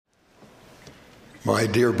My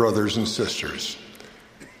dear brothers and sisters,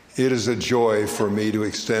 it is a joy for me to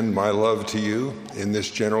extend my love to you in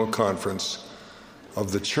this General Conference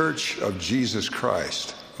of the Church of Jesus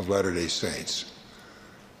Christ of Latter-day Saints.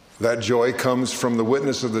 That joy comes from the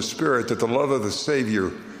witness of the Spirit that the love of the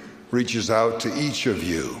Savior reaches out to each of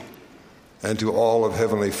you and to all of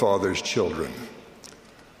Heavenly Father's children.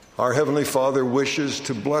 Our Heavenly Father wishes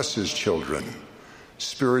to bless His children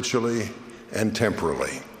spiritually and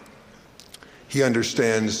temporally. He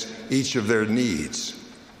understands each of their needs,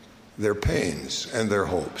 their pains, and their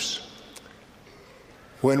hopes.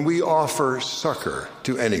 When we offer succor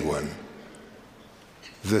to anyone,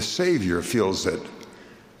 the Savior feels it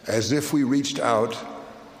as if we reached out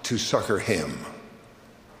to succor Him.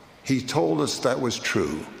 He told us that was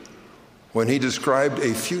true when He described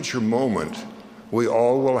a future moment we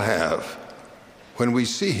all will have when we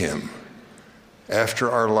see Him after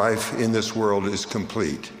our life in this world is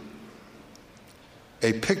complete.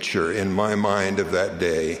 A picture in my mind of that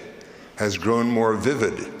day has grown more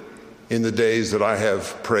vivid in the days that I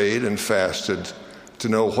have prayed and fasted to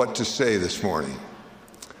know what to say this morning.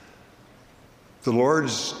 The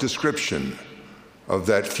Lord's description of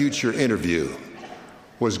that future interview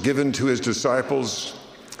was given to His disciples,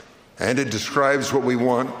 and it describes what we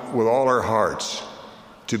want with all our hearts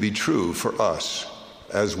to be true for us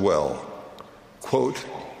as well. Quote,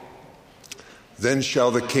 "Then shall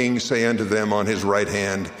the King say unto them on His right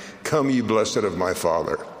hand, Come, ye blessed of my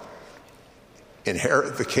Father,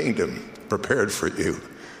 inherit the kingdom prepared for you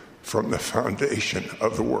from the foundation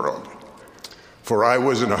of the world. For I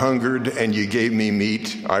was an hungered, and ye gave me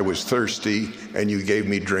meat. I was thirsty, and you gave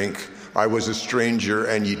me drink. I was a stranger,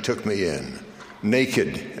 and ye took me in.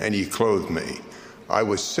 Naked, and ye clothed me. I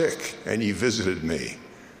was sick, and ye visited me.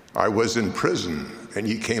 I was in prison, and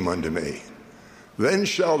ye came unto me. Then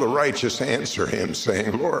shall the righteous answer Him,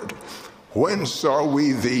 saying, Lord, when saw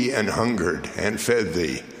we thee and hungered, and fed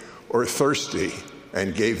thee, or thirsty,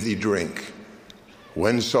 and gave thee drink?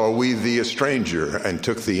 When saw we thee a stranger, and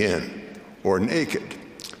took thee in, or naked,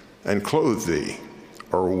 and clothed thee?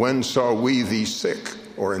 Or when saw we thee sick,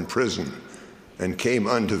 or in prison, and came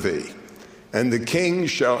unto thee? And the King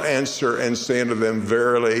shall answer and say unto them,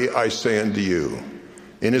 Verily I say unto you,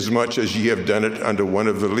 inasmuch as ye have done it unto one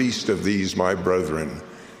of the least of these my brethren,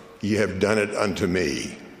 ye have done it unto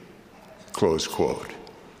me." Close quote.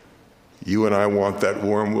 You and I want that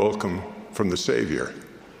warm welcome from the Savior.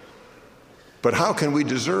 But how can we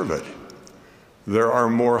deserve it? There are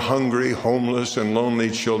more hungry, homeless, and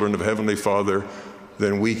lonely children of Heavenly Father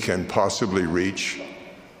than we can possibly reach,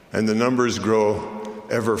 and the numbers grow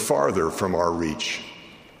ever farther from our reach.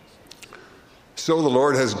 So the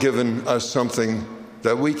Lord has given us something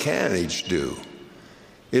that we can each do.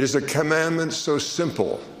 It is a commandment so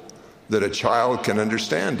simple that a child can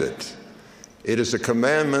understand it. It is a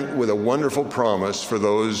commandment with a wonderful promise for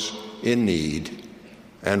those in need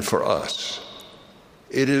and for us.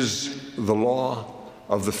 It is the law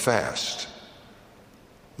of the fast.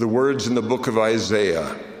 The words in the book of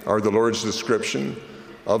Isaiah are the Lord's description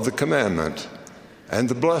of the commandment and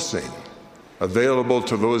the blessing available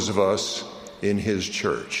to those of us in His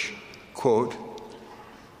church. Quote,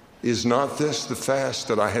 "Is not this the fast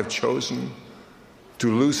that I have chosen?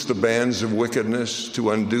 To loose the bands of wickedness,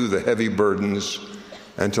 to undo the heavy burdens,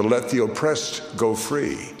 and to let the oppressed go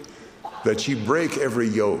free, that ye break every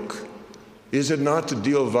yoke. Is it not to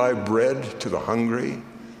deal thy bread to the hungry,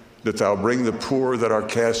 that thou bring the poor that are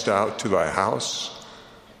cast out to thy house?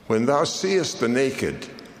 When thou seest the naked,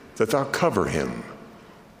 that thou cover him,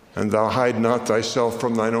 and thou hide not thyself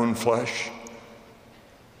from thine own flesh?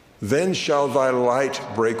 Then shall thy light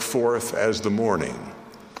break forth as the morning,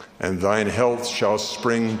 and thine health shall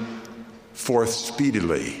spring forth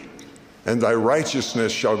speedily, and thy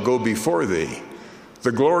righteousness shall go before thee.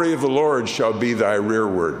 The glory of the Lord shall be thy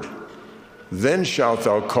rearward. Then shalt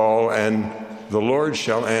thou call, and the Lord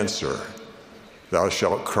shall answer. Thou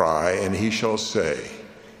shalt cry, and He shall say,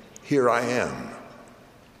 Here I am.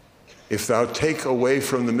 If thou take away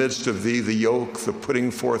from the midst of thee the yoke, the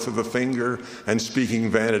putting forth of the finger, and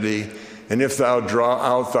speaking vanity, and if thou draw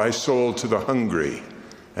out thy soul to the hungry,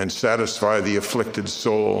 and satisfy the afflicted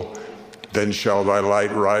soul, then shall thy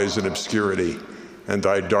light rise in obscurity, and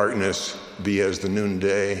thy darkness be as the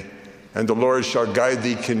noonday. And the Lord shall guide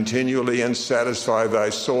thee continually, and satisfy thy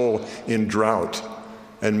soul in drought,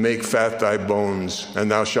 and make fat thy bones,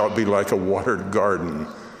 and thou shalt be like a watered garden,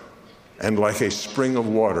 and like a spring of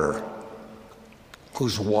water,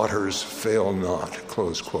 whose waters fail not."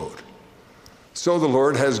 Close quote. So the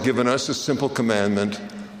Lord has given us a simple commandment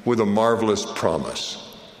with a marvelous promise.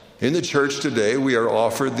 In the church today, we are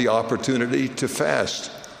offered the opportunity to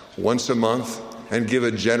fast once a month and give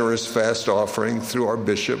a generous fast offering through our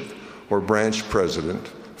bishop or branch president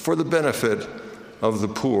for the benefit of the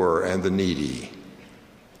poor and the needy.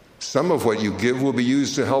 Some of what you give will be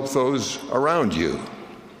used to help those around you,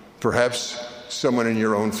 perhaps someone in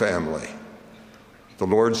your own family. The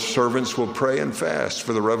Lord's servants will pray and fast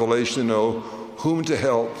for the revelation to know whom to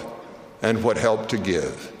help and what help to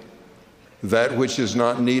give. That which is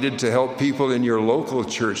not needed to help people in your local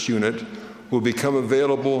church unit will become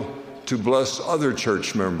available to bless other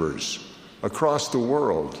church members across the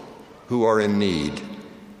world who are in need.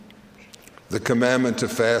 The commandment to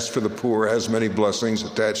fast for the poor has many blessings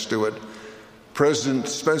attached to it. President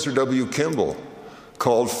Spencer W. Kimball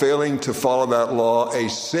called failing to follow that law a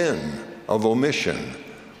sin of omission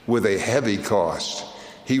with a heavy cost.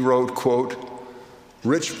 He wrote, quote,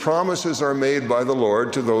 "Rich promises are made by the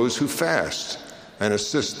Lord to those who fast and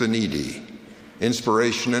assist the needy.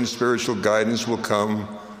 Inspiration and spiritual guidance will come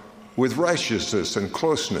with righteousness and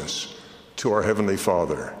closeness to our Heavenly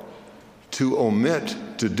Father. To omit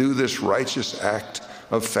to do this righteous act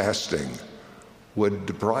of fasting would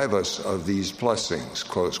deprive us of these blessings,"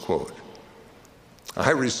 close quote.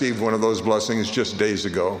 I received one of those blessings just days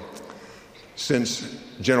ago. Since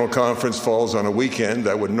General Conference falls on a weekend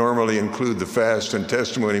that would normally include the fast and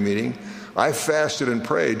testimony meeting, I fasted and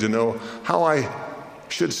prayed to know how I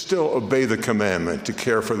should still obey the commandment to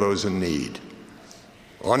care for those in need.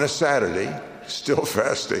 On a Saturday, still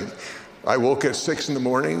fasting, I woke at 6 in the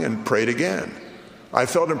morning and prayed again. I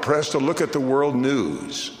felt impressed to look at the world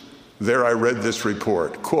news. There I read this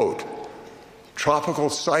report, quote, "Tropical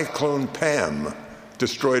cyclone Pam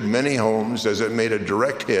destroyed many homes as it made a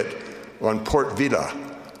direct hit on Port Vila,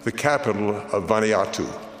 the capital of Vanuatu.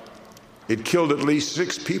 It killed at least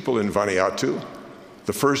 6 people in Vanuatu,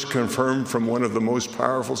 the first confirmed from one of the most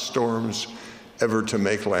powerful storms ever to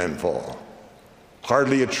make landfall.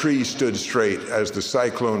 Hardly a tree stood straight as the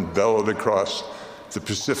cyclone bellowed across the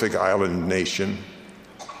Pacific island nation.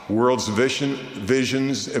 World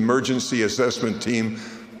Vision's emergency assessment team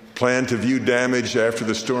planned to view damage after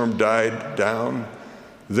the storm died down.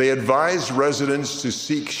 They advised residents to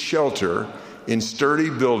seek shelter in sturdy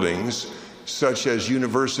buildings such as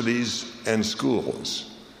universities and schools.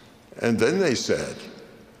 And then they said,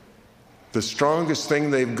 the strongest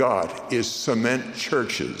thing they've got is cement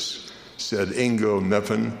churches, said Ingo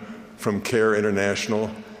Meppen from CARE International.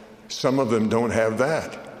 Some of them don't have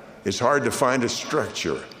that. It's hard to find a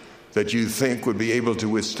structure that you think would be able to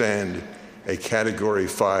withstand a Category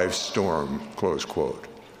 5 storm, close quote.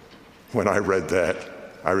 When I read that,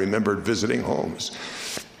 I remembered visiting homes.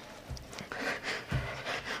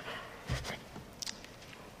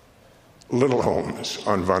 Little homes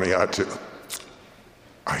on Vanuatu.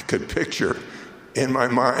 I could picture in my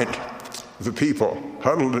mind the people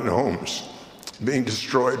huddled in homes being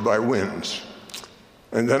destroyed by winds.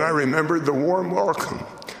 And then I remembered the warm welcome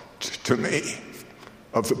to me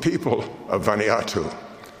of the people of Vanuatu.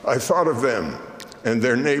 I thought of them and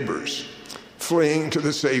their neighbors fleeing to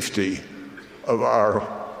the safety of our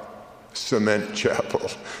cement chapel.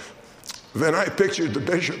 Then I pictured the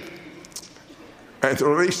bishop and the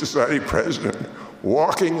Relief Society president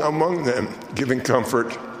walking among them, giving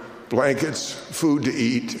comfort, blankets, food to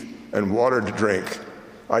eat, and water to drink.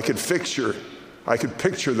 I could picture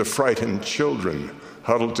the frightened children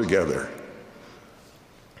huddled together.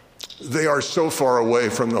 They are so far away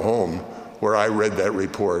from the home where I read that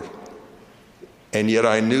report, and yet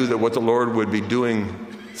I knew that what the Lord would be doing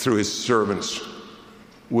through his servants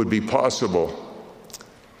would be possible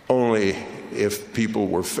only if people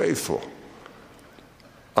were faithful.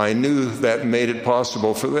 I knew that made it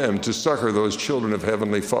possible for them to succor those children of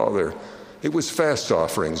Heavenly Father. It was fast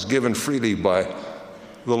offerings given freely by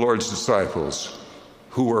the Lord's disciples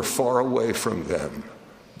who were far away from them,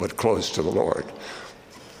 but close to the Lord.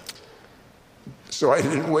 So I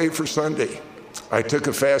didn't wait for Sunday. I took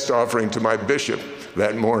a fast offering to my bishop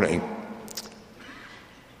that morning.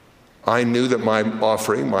 I knew that my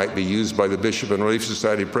offering might be used by the Bishop and Relief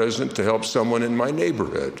Society president to help someone in my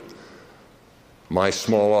neighborhood. My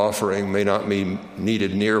small offering may not be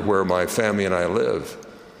needed near where my family and I live,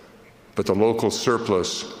 but the local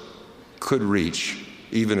surplus could reach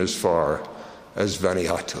even as far as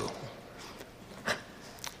Vanuatu.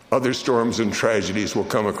 Other storms and tragedies will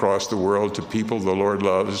come across the world to people the Lord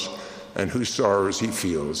loves and whose sorrows he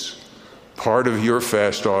feels. Part of your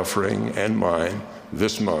fast offering and mine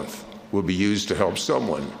this month will be used to help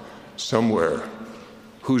someone, somewhere,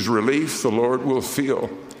 whose relief the Lord will feel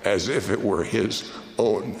as if it were his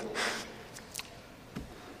own.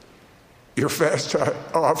 Your fast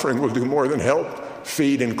offering will do more than help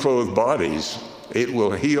feed and clothe bodies. It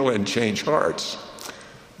will heal and change hearts.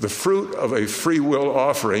 The fruit of a free will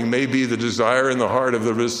offering may be the desire in the heart of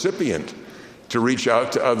the recipient to reach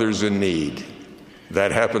out to others in need.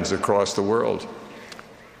 That happens across the world.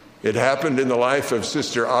 It happened in the life of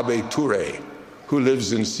Sister Abe Toure, who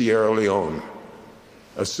lives in Sierra Leone.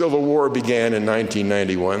 A civil war began in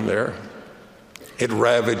 1991 there. It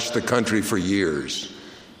ravaged the country for years.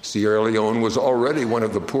 Sierra Leone was already one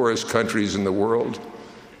of the poorest countries in the world.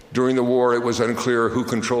 During the war, it was unclear who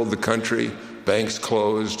controlled the country. Banks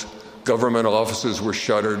closed, government offices were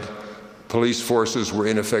shuttered, police forces were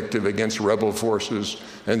ineffective against rebel forces,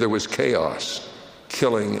 and there was chaos,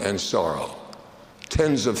 killing, and sorrow.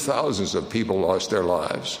 Tens of thousands of people lost their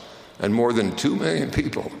lives, and more than 2 million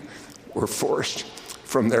people were forced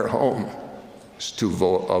from their homes to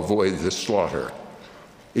avoid the slaughter.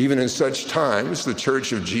 Even in such times, the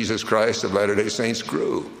Church of Jesus Christ of Latter-day Saints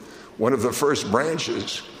grew. One of the first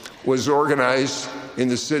branches was organized in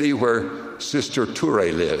the city where Sister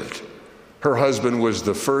Toure lived. Her husband was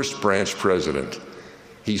the first branch president.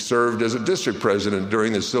 He served as a district president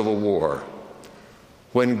during the Civil War.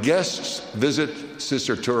 When guests visit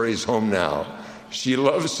Sister Toure's home now, she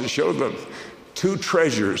loves to show them 2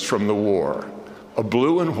 treasures from the war: a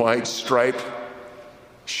blue and white striped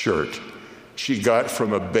shirt she got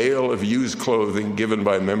from a bale of used clothing given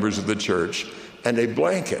by members of the church, and a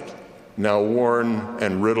blanket now worn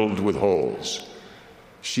and riddled with holes.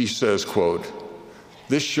 She says, quote,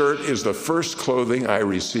 "This shirt is the first clothing I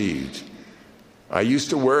received. I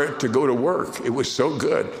used to wear it to go to work. It was so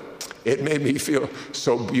good. It made me feel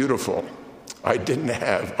so beautiful. I didn't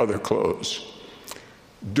have other clothes.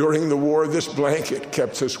 During the war, this blanket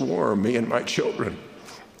kept us warm, me and my children.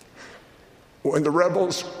 When the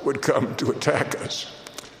rebels would come to attack us,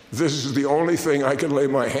 this is the only thing I could lay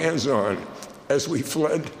my hands on as we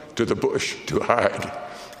fled to the bush to hide.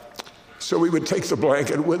 So we would take the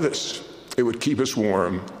blanket with us. It would keep us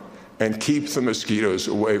warm and keep the mosquitoes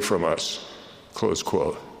away from us," close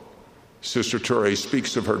quote. Sister Toure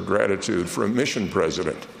speaks of her gratitude for a mission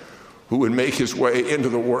president who would make his way into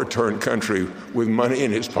the war-torn country with money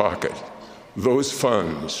in his pocket. Those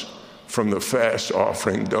funds from the fast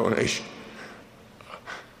offering donation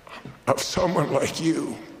of someone like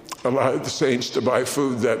you allowed the saints to buy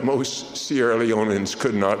food that most Sierra Leoneans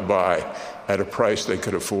could not buy at a price they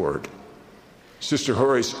could afford. Sister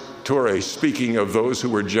Toure, speaking of those who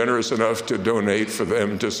were generous enough to donate for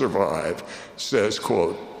them to survive, says,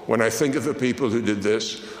 quote, "When I think of the people who did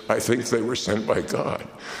this, I think they were sent by God,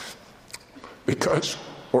 because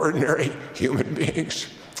ordinary human beings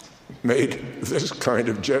made this kind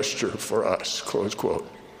of gesture for us," close quote.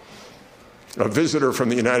 A visitor from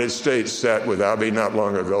the United States sat with Abe not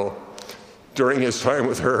long ago. During his time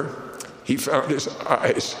with her, he found his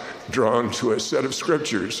eyes drawn to a set of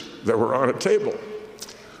scriptures that were on a table.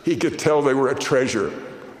 He could tell they were a treasure,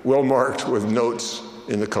 well marked with notes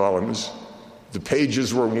in the columns. The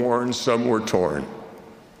pages were worn, some were torn.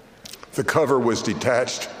 The cover was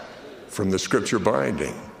detached from the scripture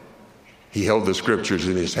binding. He held the scriptures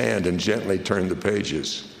in his hand and gently turned the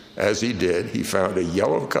pages. As he did, he found a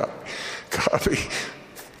yellow copy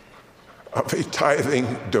of a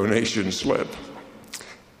tithing donation slip.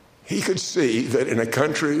 He could see that in a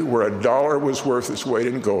country where $1 was worth its weight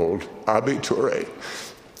in gold, Abe Toure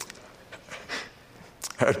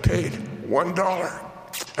had paid $1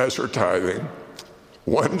 as her tithing,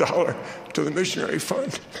 $1 to the missionary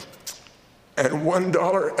fund, and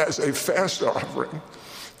 $1 as a fast offering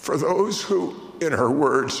for those who, in her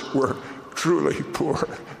words, were truly poor.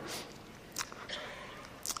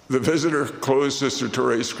 The visitor closed Sister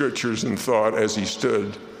Toure's scriptures and thought as he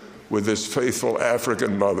stood with this faithful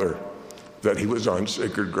African mother that he was on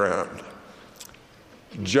sacred ground.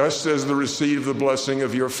 Just as the receipt of the blessing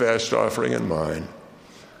of your fast offering and mine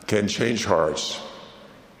can change hearts,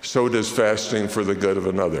 so does fasting for the good of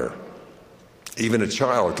another. Even a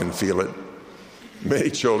child can feel it. Many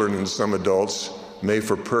children and some adults may,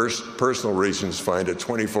 for personal reasons, find a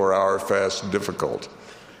 24-hour fast difficult.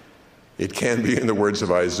 It can be, in the words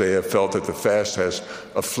of Isaiah, felt that the fast has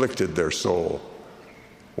afflicted their soul.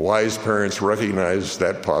 Wise parents recognize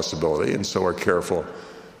that possibility and so are careful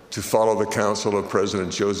to follow the counsel of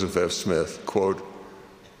President Joseph F. Smith, quote,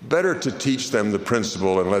 "Better to teach them the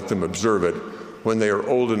principle and let them observe it when they are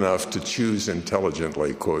old enough to choose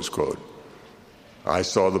intelligently," close quote. I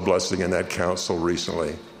saw the blessing in that counsel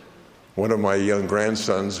recently. One of my young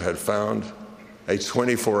grandsons had found a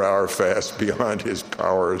 24-hour fast beyond his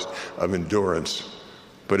powers of endurance,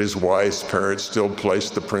 but his wise parents still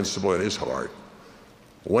placed the principle in his heart.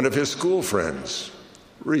 One of his school friends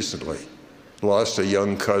recently lost a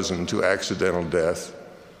young cousin to accidental death.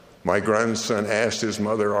 My grandson asked his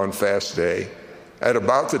mother on fast day, at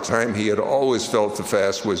about the time he had always felt the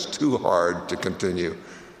fast was too hard to continue,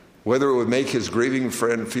 whether it would make his grieving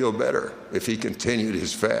friend feel better if he continued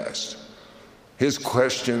his fast. His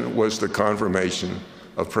question was the confirmation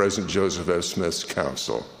of President Joseph F. Smith's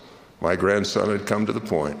counsel. My grandson had come to the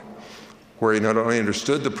point where he not only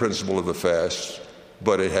understood the principle of the fast,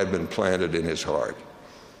 but it had been planted in his heart.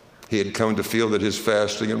 He had come to feel that his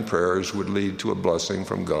fasting and prayers would lead to a blessing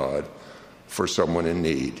from God for someone in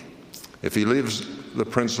need. If he lives the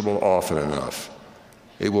principle often enough,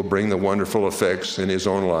 it will bring the wonderful effects in his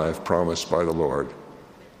own life promised by the Lord.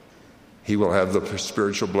 He will have the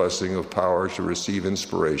spiritual blessing of power to receive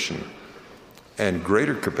inspiration and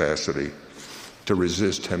greater capacity to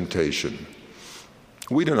resist temptation.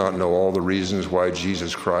 We do not know all the reasons why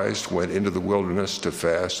Jesus Christ went into the wilderness to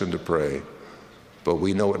fast and to pray, but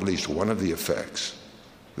we know at least one of the effects.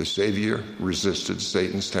 The Savior resisted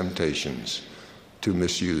Satan's temptations to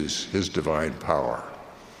misuse his divine power.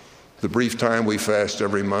 The brief time we fast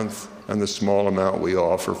every month and the small amount we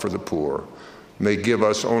offer for the poor may give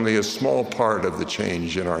us only a small part of the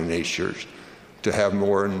change in our natures to have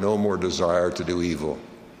more and no more desire to do evil.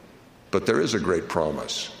 But there is a great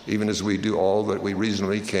promise, even as we do all that we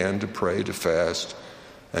reasonably can to pray, to fast,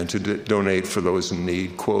 and to donate for those in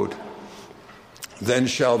need. Quote, "Then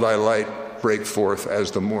shall thy light break forth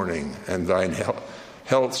as the morning, and thine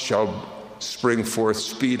health shall spring forth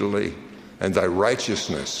speedily, and thy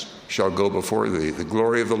righteousness shall go before thee. The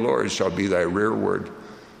glory of the Lord shall be thy rearward.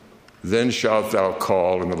 Then shalt thou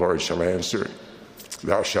call, and the Lord shall answer.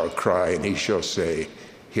 Thou shalt cry, and he shall say,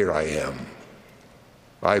 Here I am."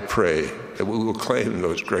 I pray that we will claim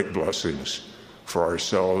those great blessings for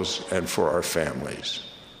ourselves and for our families.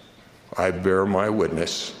 I bear my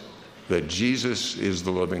witness that Jesus is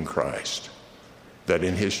the living Christ, that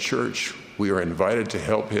in his church we are invited to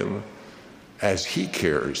help him as he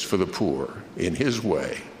cares for the poor in his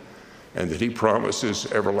way, and that he promises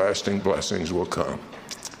everlasting blessings will come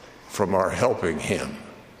from our helping him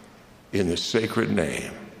in the sacred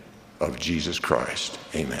name of Jesus Christ.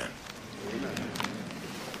 Amen.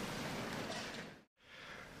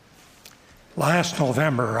 Last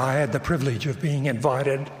November, I had the privilege of being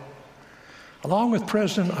invited, along with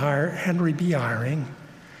President Henry B. Eyring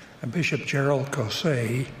and Bishop Gerald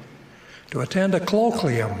Caussé, to attend a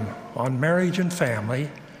colloquium on marriage and family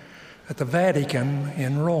at the Vatican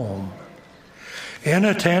in Rome. In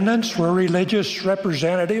attendance were religious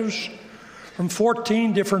representatives from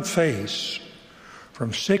 14 different faiths,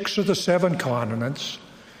 from 6 of the 7 continents,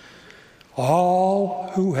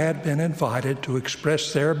 all who had been invited to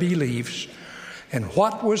express their beliefs in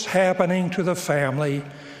what was happening to the family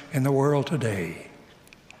in the world today.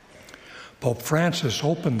 Pope Francis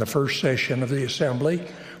opened the first session of the assembly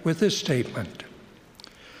with this statement: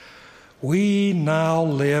 "We now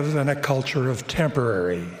live in a culture of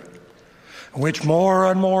temporary, in which more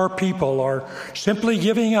and more people are simply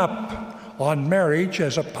giving up on marriage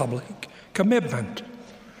as a public commitment.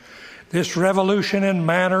 This revolution in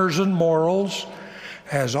manners and morals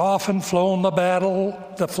has often flown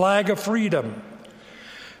the flag of freedom,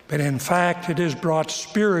 but in fact it has brought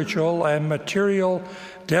spiritual and material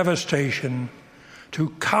devastation to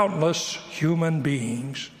countless human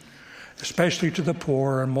beings, especially to the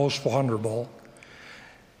poor and most vulnerable.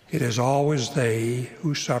 It is always they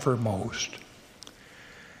who suffer most."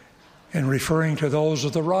 In referring to those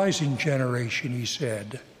of the rising generation, he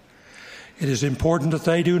said, "It is important that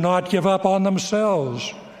they do not give up on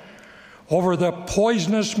themselves over the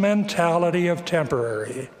poisonous mentality of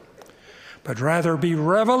temporary, but rather be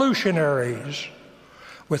revolutionaries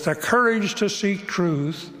with the courage to seek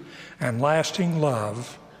truth and lasting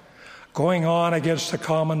love, going on against the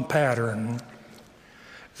common pattern.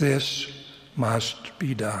 This must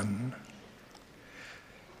be done."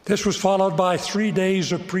 This was followed by 3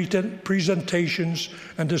 days of presentations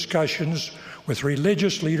and discussions with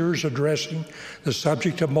religious leaders addressing the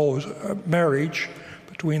subject of marriage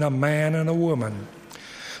between a man and a woman.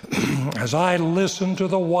 As I listened to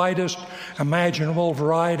the widest imaginable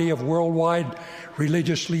variety of worldwide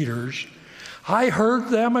religious leaders, I heard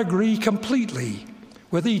them agree completely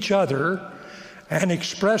with each other and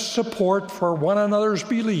express support for one another's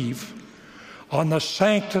belief on the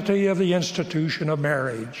sanctity of the institution of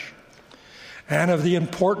marriage and of the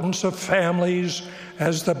importance of families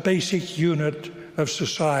as the basic unit of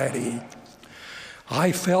society.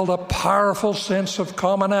 I felt a powerful sense of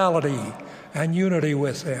commonality and unity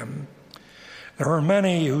with them. There were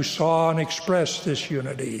many who saw and expressed this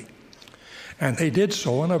unity, and they did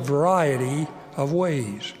so in a variety of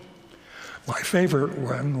ways. My favorite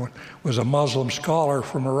one was a Muslim scholar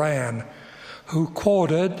from Iran who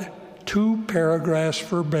quoted 2 paragraphs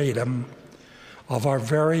verbatim of our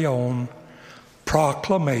very own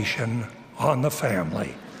proclamation on the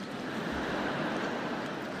family.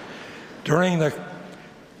 During the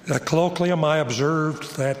colloquium, I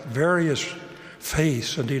observed that various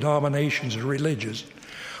faiths and denominations and religions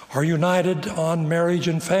are united on marriage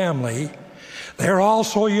and family. They're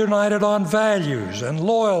also united on values and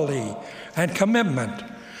loyalty and commitment,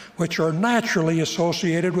 which are naturally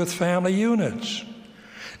associated with family units.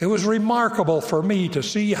 It was remarkable for me to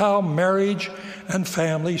see how marriage and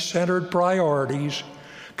family-centered priorities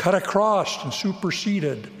cut across and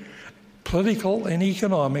superseded political and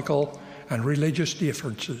economical and religious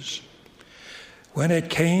differences. When it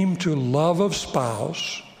came to love of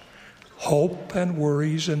spouse, hope and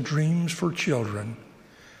worries and dreams for children,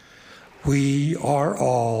 we are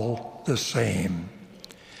all the same.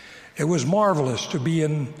 It was marvelous to be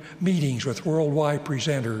in meetings with worldwide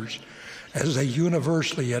presenters as they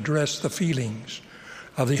universally addressed the feelings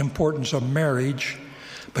of the importance of marriage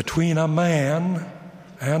between a man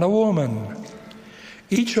and a woman.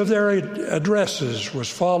 Each of their addresses was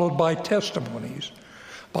followed by testimonies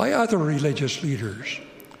by other religious leaders.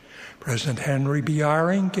 President Henry B.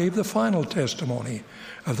 Eyring gave the final testimony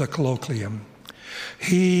of the colloquium.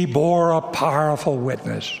 He bore a powerful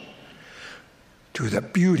witness to the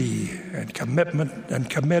beauty and commitment and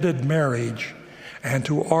committed marriage and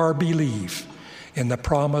to our belief in the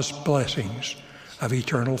promised blessings of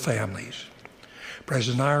eternal families.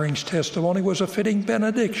 President Eyring's testimony was a fitting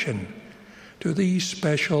benediction to these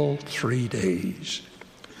special 3 days.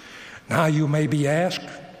 Now you may be asked,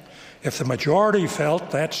 if the majority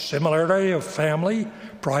felt that similarity of family,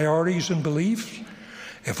 priorities, and beliefs,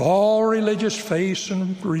 if all religious faiths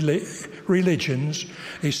and religions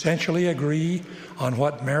essentially agree on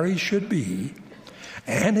what marriage should be,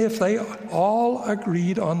 and if they all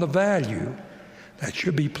agreed on the value that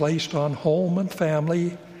should be placed on home and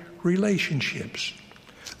family relationships,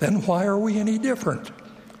 then why are we any different?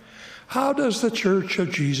 How does the Church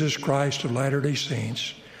of Jesus Christ of Latter-day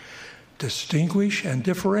Saints distinguish and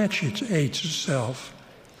differentiates itself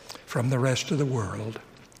from the rest of the world?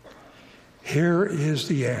 Here is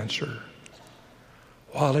the answer.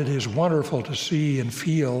 While it is wonderful to see and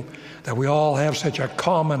feel that we all have such a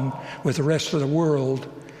common with the rest of the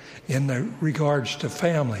world in the regards to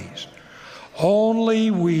families,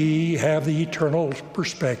 only we have the eternal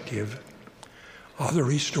perspective of the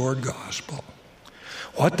restored gospel.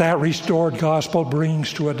 What that restored gospel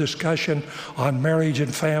brings to a discussion on marriage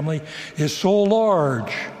and family is so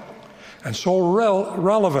large and so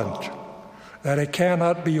relevant that it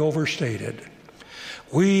cannot be overstated.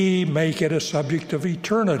 We make it a subject of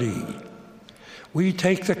eternity. We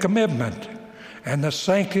take the commitment and the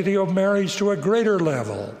sanctity of marriage to a greater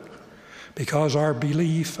level because our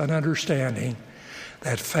belief and understanding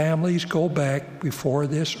that families go back before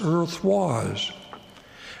this earth was,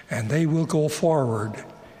 and they will go forward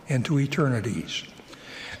into eternities.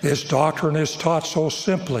 This doctrine is taught so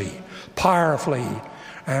simply, powerfully,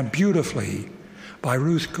 and beautifully by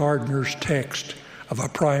Ruth Gardner's text of a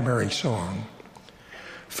primary song.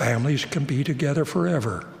 Families can be together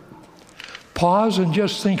forever. Pause and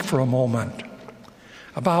just think for a moment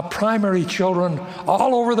about primary children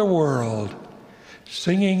all over the world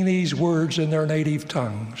singing these words in their native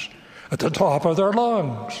tongues at the top of their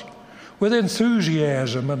lungs with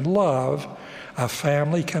enthusiasm and love a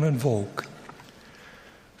family can invoke.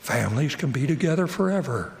 Families can be together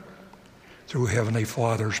forever through Heavenly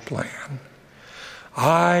Father's plan.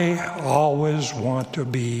 I always want to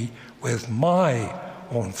be with my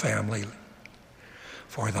own family,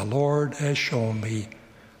 for the Lord has shown me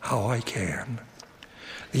how I can.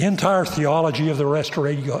 The entire theology of the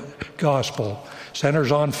restored gospel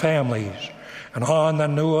centers on families and on the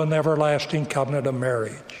new and everlasting covenant of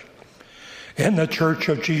marriage. In the Church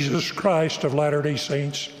of Jesus Christ of Latter-day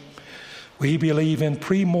Saints, we believe in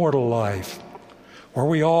premortal life, where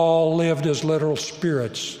we all lived as literal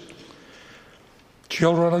spirits,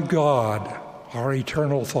 children of God, our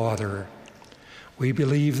eternal Father. We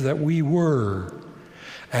believe that we were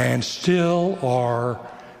and still are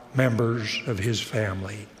members of His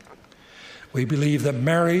family. We believe that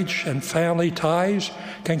marriage and family ties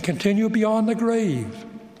can continue beyond the grave,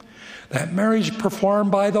 that marriage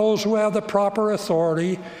performed by those who have the proper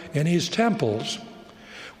authority in His temples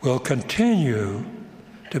will continue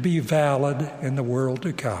to be valid in the world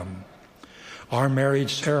to come. Our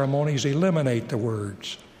marriage ceremonies eliminate the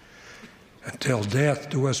words, "Until death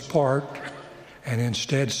do us part," and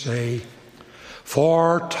instead say,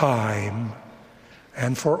 "For time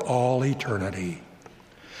and for all eternity."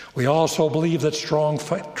 We also believe that strong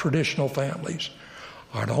traditional families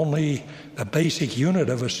are not only the basic unit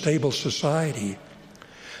of a stable society,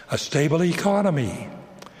 a stable economy,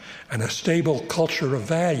 and a stable culture of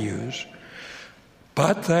values,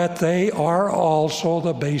 but that they are also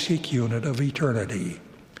the basic unit of eternity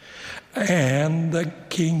and the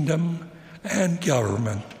kingdom and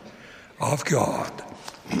government of God.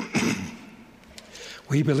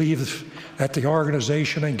 We believe that the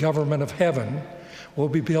organization and government of heaven will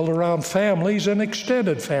be built around families and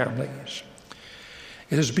extended families.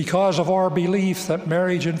 It is because of our belief that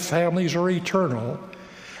marriage and families are eternal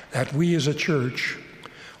that we as a church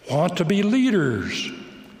want to be leaders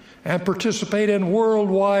and participate in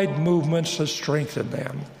worldwide movements that strengthen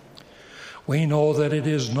them. We know that it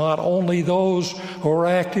is not only those who are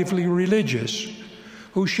actively religious,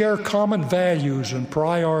 who share common values and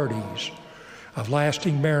priorities of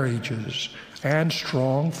lasting marriages and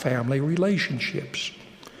strong family relationships.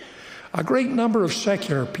 A great number of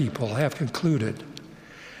secular people have concluded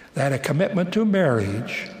that a commitment to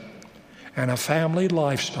marriage and a family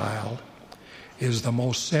lifestyle is the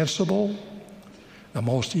most sensible, the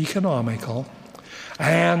most economical,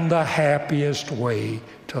 and the happiest way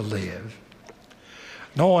to live.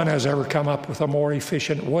 No one has ever come up with a more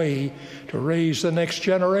efficient way to raise the next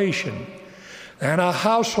generation than a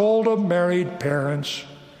household of married parents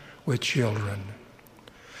with children.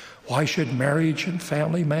 Why should marriage and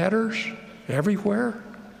family matters everywhere?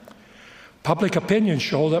 Public opinion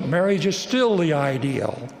shows that marriage is still the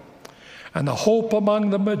ideal and the hope among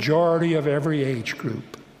the majority of every age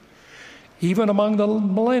group, even among the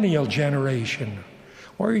millennial generation,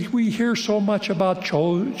 where we hear so much about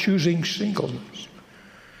choosing singleness,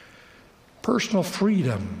 personal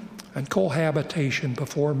freedom, and cohabitation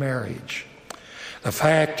before marriage. The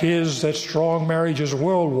fact is that strong marriages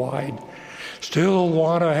worldwide still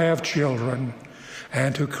want to have children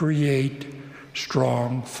and to create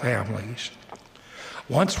strong families.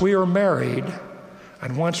 Once we are married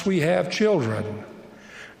and once we have children,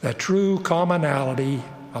 the true commonality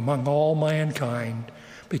among all mankind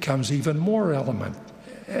becomes even more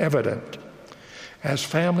evident. As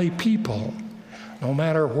family people, no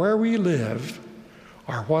matter where we live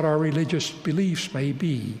or what our religious beliefs may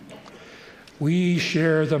be, we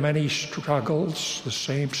share the many struggles, the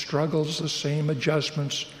same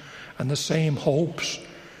adjustments, and the same hopes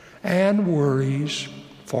and worries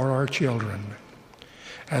for our children.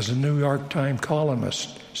 As a New York Times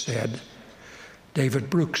columnist said,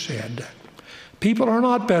 David Brooks said, people are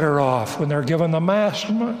not better off when they're given the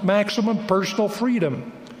maximum personal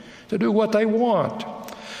freedom to do what they want.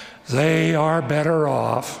 They are better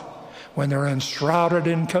off when they're enshrouded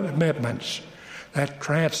in commitments that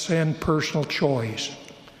transcend personal choice.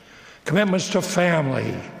 Commitments to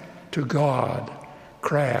family, to God,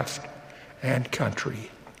 craft, and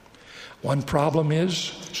country. One problem is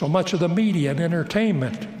so much of the media and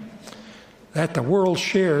entertainment that the world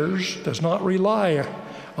shares does not rely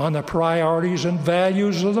on the priorities and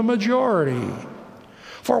values of the majority.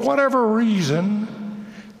 For whatever reason,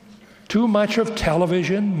 too much of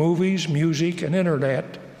television, movies, music, and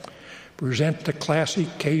internet present the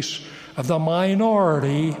classic case of the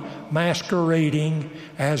minority masquerading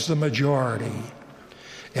as the majority.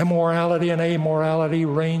 Immorality and amorality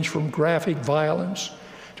range from graphic violence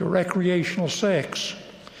to recreational sex,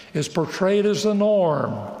 is portrayed as the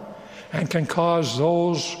norm and can cause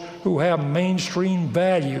those who have mainstream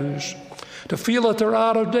values to feel that they're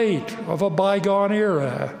out of date, of a bygone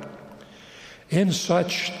era. In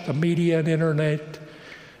such, the media and internet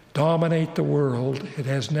dominate the world. It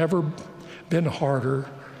has never been harder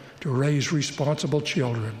to raise responsible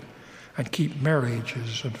children and keep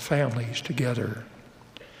marriages and families together.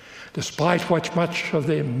 Despite what much of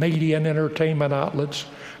the media and entertainment outlets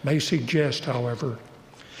may suggest, however,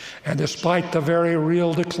 and despite the very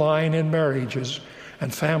real decline in marriages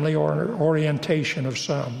and family orientation of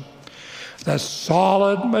some, the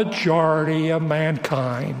solid majority of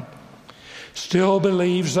mankind still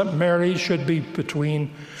believes that marriage should be between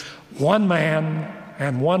one man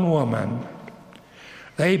and one woman.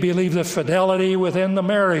 They believe the fidelity within the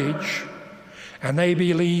marriage, and they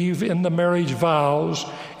believe in the marriage vows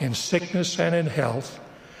in sickness and in health,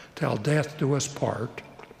 till death do us part.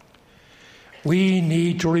 We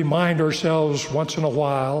need to remind ourselves once in a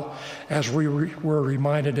while, as we were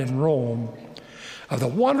reminded in Rome, of the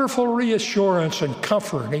wonderful reassurance and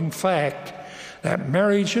comforting fact that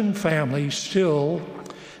marriage and family still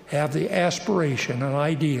have the aspiration and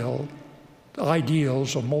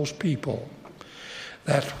ideals of most people,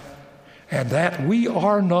 and that we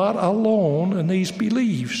are not alone in these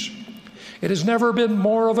beliefs. It has never been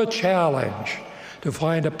more of a challenge to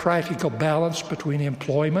find a practical balance between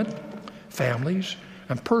employment, families,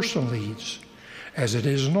 and personal needs as it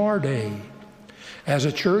is in our day. As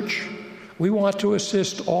a church, We want to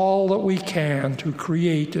assist all that we can to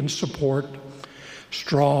create and support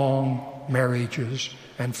strong marriages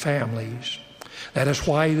and families. That is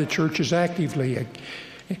why the church is actively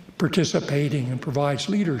participating and provides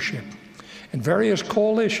leadership in various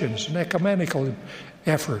coalitions and ecumenical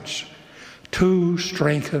efforts to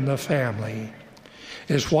strengthen the family.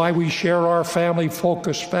 It is why we share our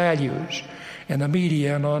family-focused values in the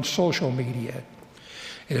media and on social media.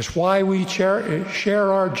 It is why we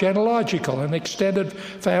share our genealogical and extended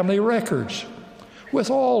family records with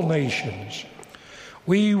all nations.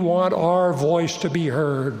 We want our voice to be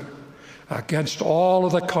heard against all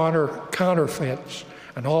of the counterfeits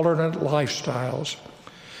and alternate lifestyles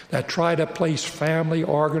that try to place family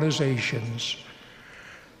organizations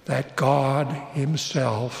that God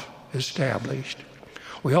Himself established.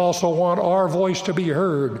 We also want our voice to be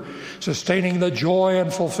heard, sustaining the joy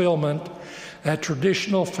and fulfillment that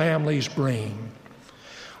traditional families bring.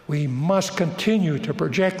 We must continue to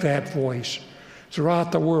project that voice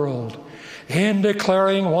throughout the world in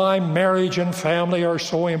declaring why marriage and family are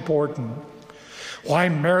so important, why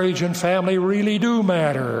marriage and family really do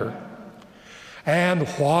matter, and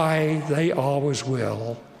why they always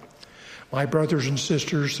will. My brothers and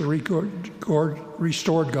sisters, the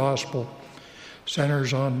Restored Gospel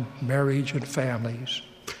centers on marriage and families.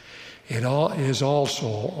 It is also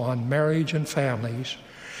on marriage and families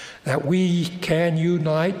that we can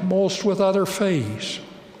unite most with other faiths.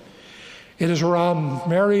 It is around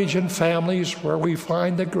marriage and families where we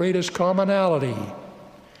find the greatest commonality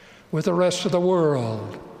with the rest of the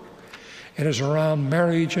world. It is around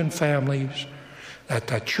marriage and families that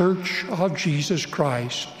the Church of Jesus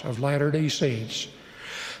Christ of Latter-day Saints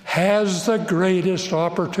has the greatest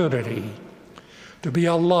opportunity to be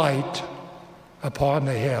a light upon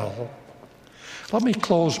the hill. Let me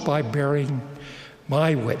close by bearing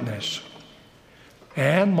my witness.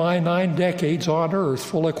 And my 9 decades on earth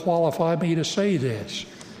fully qualify me to say this,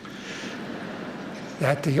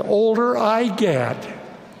 that the older I get,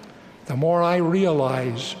 the more I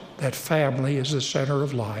realize that family is the center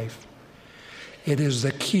of life. It is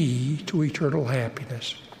the key to eternal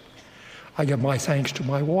happiness. I give my thanks to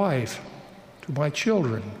my wife, to my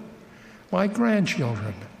children, my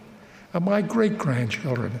grandchildren, and my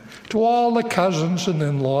great-grandchildren, to all the cousins and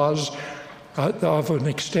in-laws of an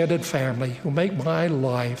extended family who make my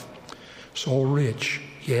life so rich,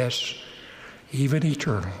 yes, even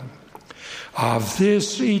eternal. Of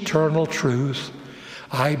this eternal truth,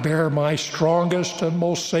 I bear my strongest and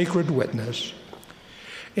most sacred witness.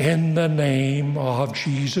 In the name of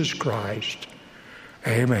Jesus Christ,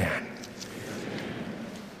 amen.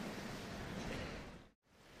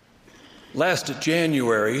 Last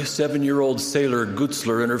January, 7-year-old Sailor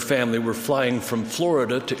Gutzler and her family were flying from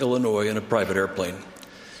Florida to Illinois in a private airplane.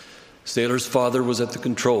 Sailor's father was at the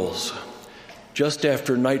controls. Just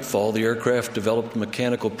after nightfall, the aircraft developed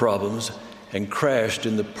mechanical problems and crashed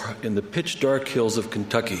in the pitch-dark hills of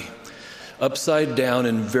Kentucky, upside down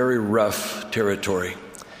in very rough territory.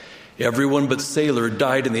 Everyone but Sailor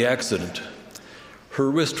died in the accident. Her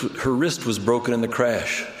wrist was broken in the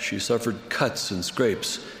crash. She suffered cuts and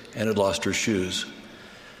scrapes and had lost her shoes.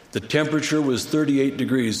 The temperature was 38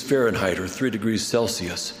 degrees Fahrenheit or 3 degrees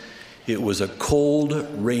Celsius. It was a cold,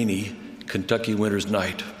 rainy Kentucky winter's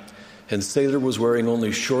night, and Sailor was wearing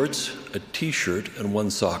only shorts, a t-shirt, and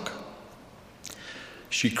 1 sock.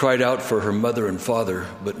 She cried out for her mother and father,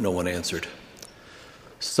 but no one answered.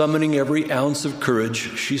 Summoning every ounce of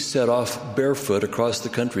courage, she set off barefoot across the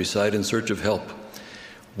countryside in search of help,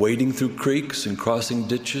 wading through creeks and crossing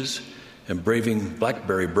ditches and braving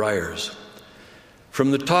blackberry briars.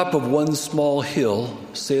 From the top of one small hill,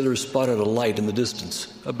 Sailor spotted a light in the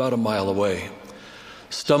distance, about a mile away.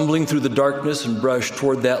 Stumbling through the darkness and brush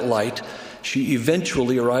toward that light, she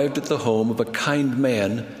eventually arrived at the home of a kind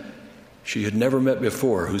man she had never met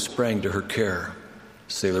before who sprang to her care.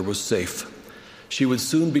 Sailor was safe. She would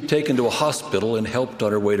soon be taken to a hospital and helped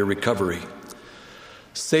on her way to recovery.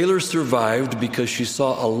 Sailor survived because she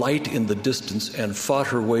saw a light in the distance and fought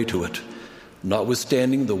her way to it,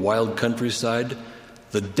 notwithstanding the wild countryside,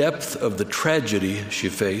 the depth of the tragedy she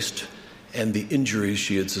faced, and the injuries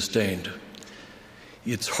she had sustained.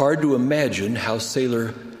 It's hard to imagine how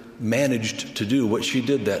Sailor managed to do what she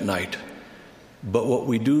did that night. But what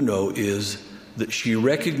we do know is that she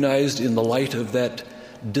recognized in the light of that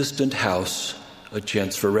distant house a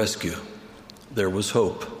chance for rescue. There was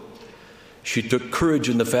hope. She took courage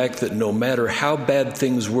in the fact that no matter how bad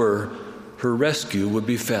things were, her rescue would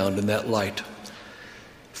be found in that light.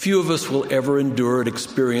 Few of us will ever endure an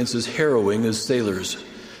experience as harrowing as Sailor's,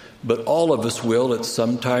 but all of us will, at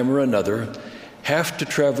some time or another, have to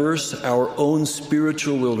traverse our own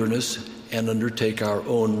spiritual wilderness and undertake our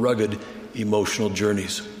own rugged emotional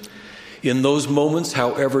journeys. In those moments,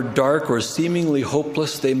 however dark or seemingly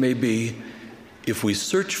hopeless they may be, if we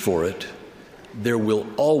search for it, there will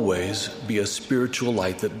always be a spiritual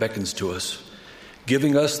light that beckons to us,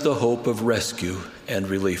 giving us the hope of rescue and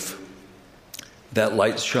relief. That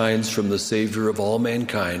light shines from the Savior of all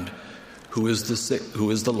mankind, who is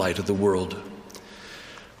the light of the world.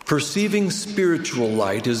 Perceiving spiritual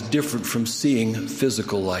light is different from seeing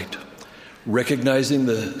physical light. Recognizing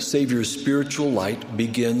the Savior's spiritual light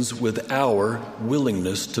begins with our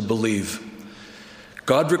willingness to believe.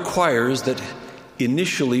 God requires that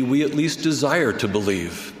initially we at least desire to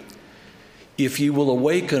believe. If ye will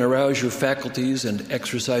awake and arouse your faculties and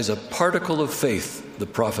exercise a particle of faith, the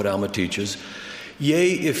prophet Alma teaches, yea,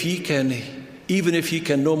 even if ye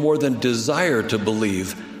can no more than desire to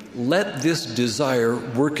believe, let this desire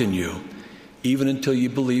work in you, even until ye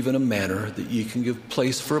believe in a manner that ye can give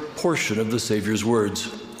place for a portion of the Savior's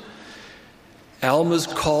words. Alma's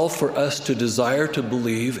call for us to desire to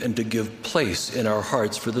believe and to give place in our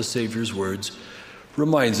hearts for the Savior's words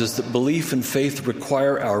reminds us that belief and faith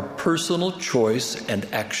require our personal choice and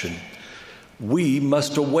action. We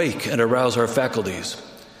must awake and arouse our faculties.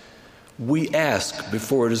 We ask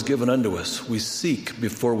before it is given unto us. We seek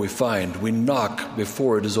before we find. We knock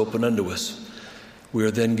before it is opened unto us. We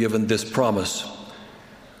are then given this promise,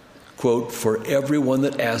 quote, for everyone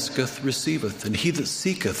that asketh receiveth, and he that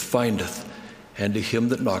seeketh findeth, and to him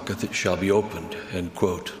that knocketh it shall be opened, end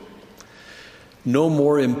quote. No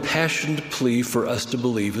more impassioned plea for us to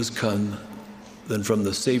believe has come than from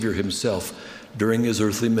the Savior himself during his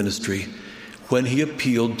earthly ministry when he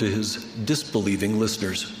appealed to his disbelieving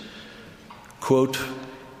listeners. Quote,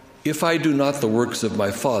 if I do not the works of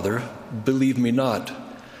my Father, believe me not.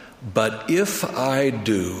 But if I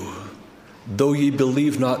do, though ye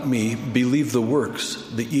believe not me, believe the works,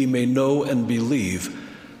 that ye may know and believe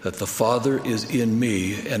that the Father is in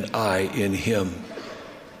me and I in him.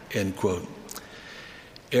 End quote.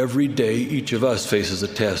 Every day each of us faces a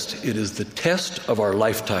test. It is the test of our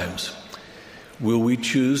lifetimes. Will we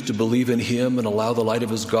choose to believe in him and allow the light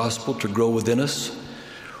of his gospel to grow within us?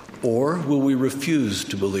 Or will we refuse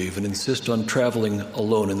to believe and insist on traveling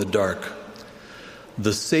alone in the dark?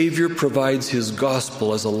 The Savior provides his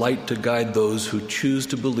gospel as a light to guide those who choose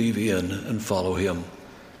to believe in and follow him.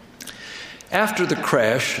 After the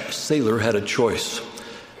crash, Sailor had a choice.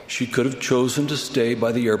 She could have chosen to stay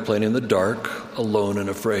by the airplane in the dark, alone and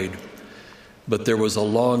afraid. But there was a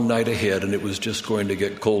long night ahead, and it was just going to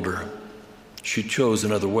get colder. She chose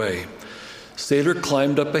another way. Sailor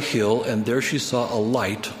climbed up a hill, and there she saw a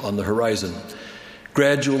light on the horizon.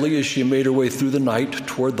 Gradually, as she made her way through the night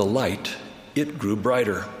toward the light, it grew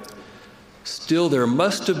brighter. Still, there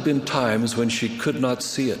must have been times when she could not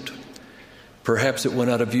see it. Perhaps it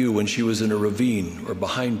went out of view when she was in a ravine or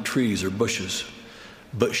behind trees or bushes.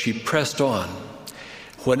 But she pressed on.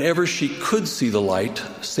 Whenever she could see the light,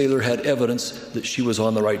 Sailor had evidence that she was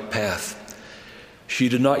on the right path. She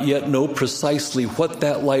did not yet know precisely what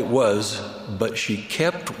that light was, but she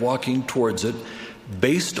kept walking towards it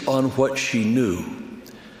based on what she knew,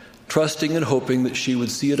 trusting and hoping that she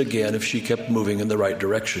would see it again if she kept moving in the right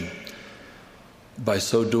direction. By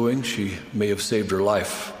so doing, she may have saved her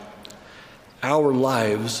life. Our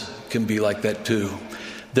lives can be like that too.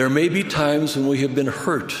 There may be times when we have been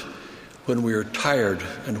hurt, when we are tired,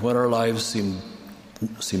 and when our lives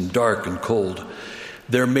seem dark and cold.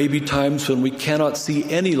 There may be times when we cannot see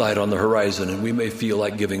any light on the horizon, and we may feel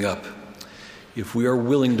like giving up. If we are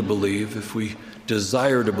willing to believe, if we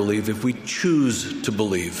desire to believe, if we choose to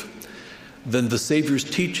believe, then the Savior's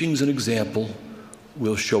teachings and example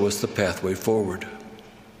will show us the pathway forward.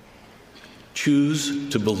 Choose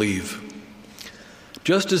to believe.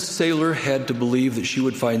 Just as Sailor had to believe that she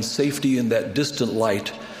would find safety in that distant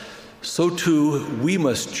light, so too we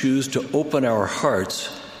must choose to open our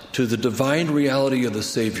hearts to the divine reality of the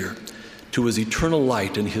Savior, to his eternal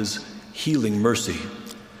light and his healing mercy.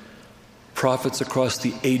 Prophets across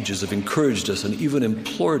the ages have encouraged us and even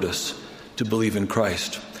implored us to believe in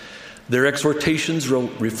Christ. Their exhortations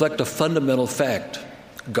reflect a fundamental fact.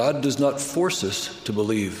 God does not force us to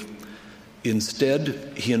believe.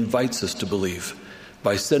 Instead, he invites us to believe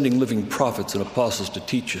by sending living prophets and apostles to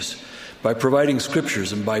teach us, by providing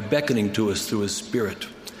scriptures, and by beckoning to us through his Spirit.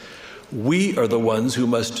 We are the ones who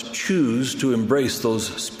must choose to embrace those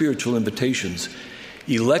spiritual invitations,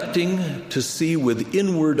 electing to see with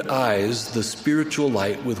inward eyes the spiritual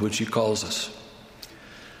light with which he calls us.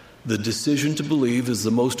 The decision to believe is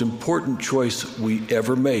the most important choice we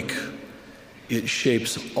ever make. It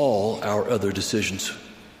shapes all our other decisions.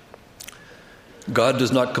 God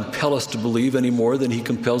does not compel us to believe any more than he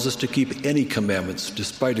compels us to keep any commandments,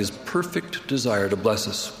 despite his perfect desire to bless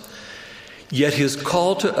us. Yet his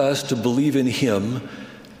call to us to believe in him,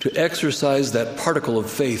 to exercise that particle of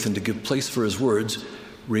faith and to give place for his words,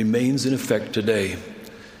 remains in effect today.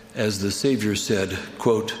 As the Savior said,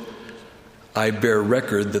 quote, "I bear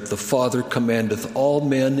record that the Father commandeth all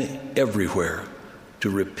men everywhere to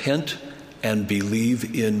repent and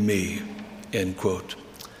believe in me," end quote.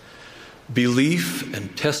 Belief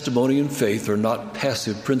and testimony and faith are not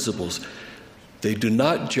passive principles. They do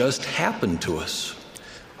not just happen to us.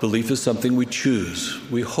 Belief is something we choose.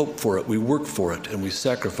 We hope for it, we work for it, and we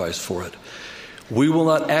sacrifice for it. We will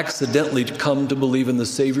not accidentally come to believe in the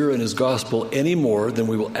Savior and his gospel any more than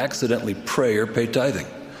we will accidentally pray or pay tithing.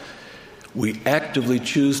 We actively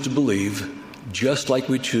choose to believe, just like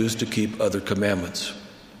we choose to keep other commandments.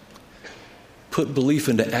 Put belief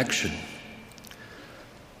into action.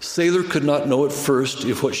 Sailor could not know at first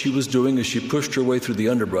if what she was doing as she pushed her way through the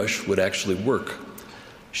underbrush would actually work.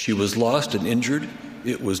 She was lost and injured.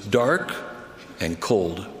 It was dark and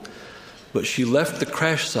cold. But she left the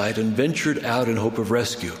crash site and ventured out in hope of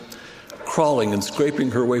rescue, crawling and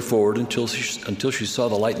scraping her way forward until she saw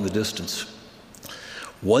the light in the distance.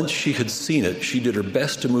 Once she had seen it, she did her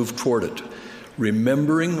best to move toward it,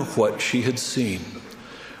 remembering what she had seen.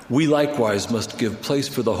 We likewise must give place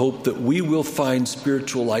for the hope that we will find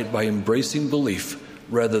spiritual light by embracing belief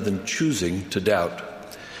rather than choosing to doubt.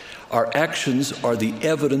 Our actions are the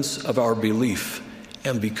evidence of our belief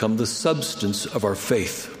and become the substance of our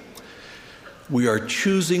faith. We are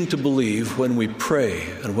choosing to believe when we pray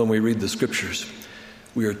and when we read the scriptures.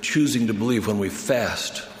 We are choosing to believe when we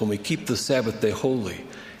fast, when we keep the Sabbath day holy,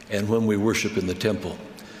 and when we worship in the temple.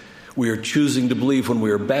 We are choosing to believe when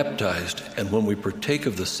we are baptized and when we partake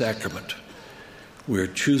of the sacrament. We are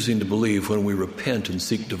choosing to believe when we repent and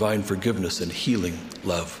seek divine forgiveness and healing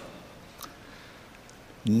love.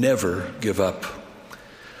 Never give up.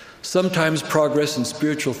 Sometimes progress in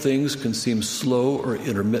spiritual things can seem slow or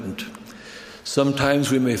intermittent.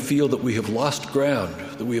 Sometimes we may feel that we have lost ground,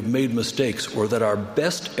 that we have made mistakes, or that our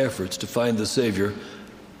best efforts to find the Savior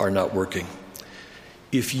are not working.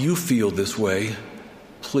 If you feel this way,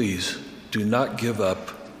 please do not give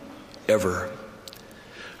up ever.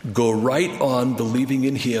 Go right on believing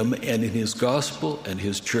in him and in his gospel and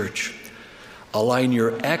his church. Align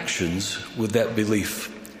your actions with that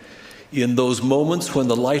belief. In those moments when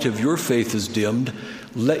the light of your faith is dimmed,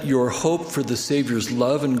 let your hope for the Savior's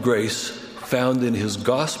love and grace found in his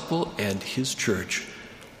gospel and his church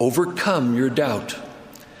overcome your doubt.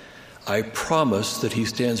 I promise that he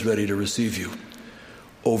stands ready to receive you.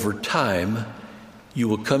 Over time, you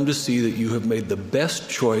will come to see that you have made the best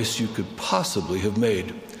choice you could possibly have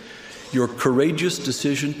made. Your courageous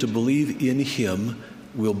decision to believe in him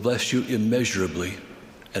will bless you immeasurably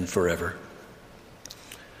and forever.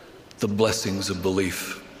 The blessings of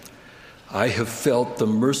belief. I have felt the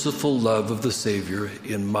merciful love of the Savior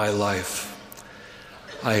in my life.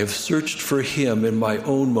 I have searched for him in my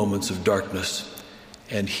own moments of darkness,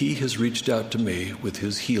 and he has reached out to me with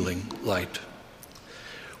his healing light.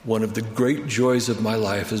 One of the great joys of my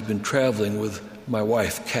life has been traveling with my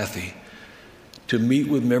wife, Kathy, to meet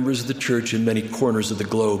with members of the church in many corners of the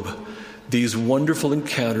globe. These wonderful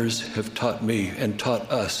encounters have taught me and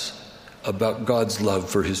taught us about God's love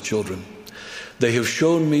for his children. They have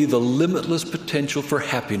shown me the limitless potential for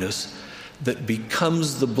happiness that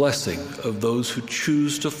becomes the blessing of those who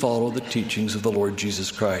choose to follow the teachings of the Lord Jesus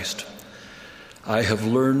Christ. I have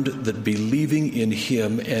learned that believing in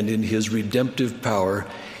him and in his redemptive power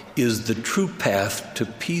is the true path to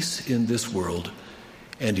peace in this world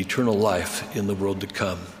and eternal life in the world to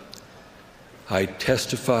come. I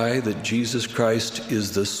testify that Jesus Christ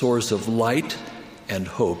is the source of light and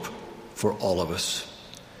hope for all of us.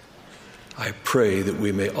 I pray that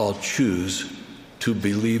we may all choose to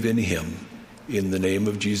believe in him. In the name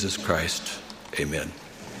of Jesus Christ, amen.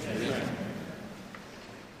 Amen.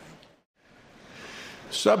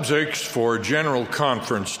 Subjects for general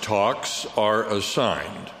conference talks are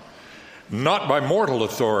assigned, not by mortal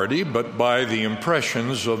authority, but by the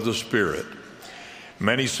impressions of the Spirit.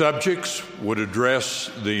 Many subjects would address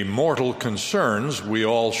the mortal concerns we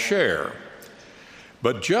all share.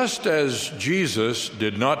 But just as Jesus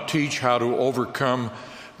did not teach how to overcome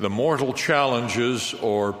the mortal challenges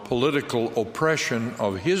or political oppression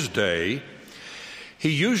of his day, he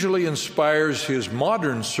usually inspires his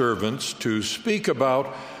modern servants to speak about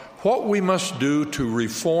what we must do to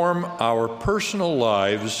reform our personal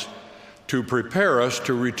lives to prepare us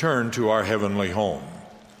to return to our heavenly home.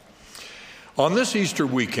 On this Easter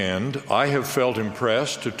weekend, I have felt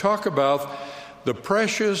impressed to talk about the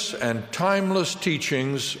precious and timeless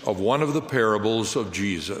teachings of one of the parables of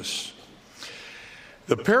Jesus.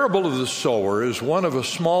 The parable of the sower is one of a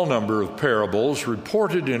small number of parables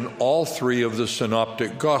reported in all three of the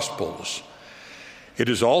synoptic Gospels. It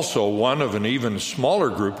is also one of an even smaller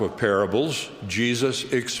group of parables Jesus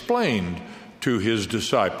explained to his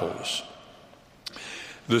disciples.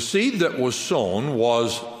 The seed that was sown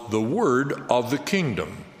was the word of the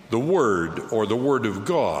kingdom, the word or the word of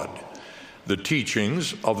God, the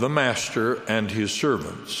teachings of the master and his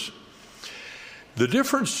servants. The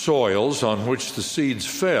different soils on which the seeds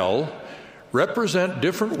fell represent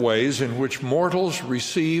different ways in which mortals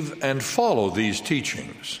receive and follow these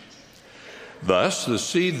teachings. Thus, the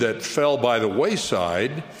seed that fell by the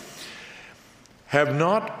wayside have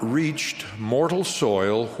not reached mortal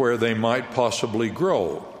soil where they might possibly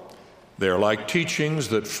grow. They are like teachings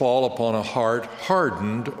that fall upon a heart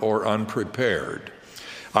hardened or unprepared.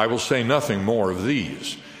 I will say nothing more of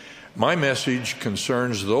these. My message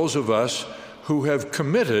concerns those of us who have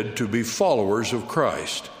committed to be followers of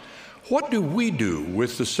Christ. What do we do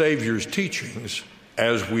with the Savior's teachings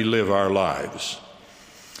as we live our lives?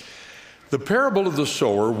 The parable of the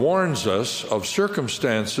sower warns us of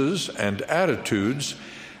circumstances and attitudes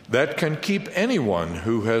that can keep anyone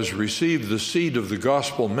who has received the seed of the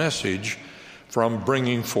gospel message from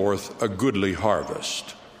bringing forth a goodly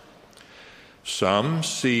harvest. Some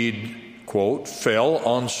seed, quote, fell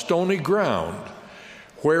on stony ground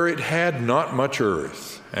where it had not much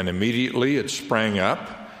earth, and immediately it sprang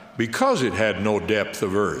up because it had no depth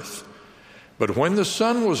of earth. But when the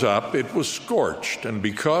sun was up, it was scorched, and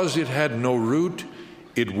because it had no root,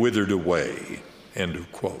 it withered away. End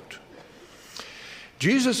of quote.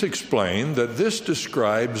 Jesus explained that this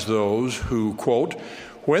describes those who, quote,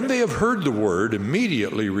 when they have heard the word,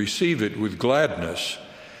 immediately receive it with gladness,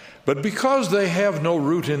 but because they have no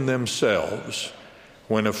root in themselves,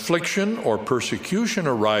 when affliction or persecution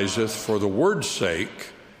ariseth for the word's sake,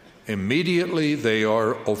 immediately they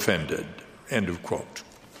are offended. End of quote.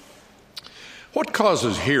 What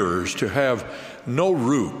causes hearers to have no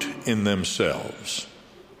root in themselves?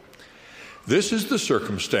 This is the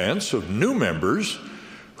circumstance of new members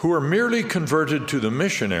who are merely converted to the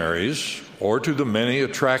missionaries or to the many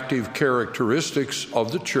attractive characteristics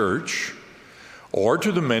of the church or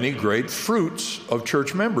to the many great fruits of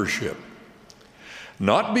church membership.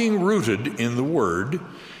 Not being rooted in the word,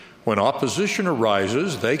 when opposition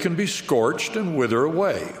arises, they can be scorched and wither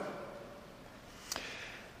away.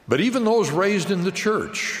 But even those raised in the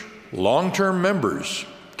church, long-term members,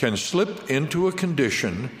 can slip into a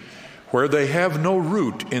condition where they have no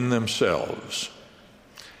root in themselves.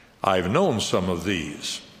 I've known some of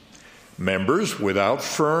these. Members without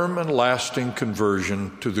firm and lasting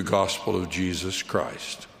conversion to the gospel of Jesus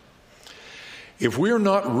Christ. If we are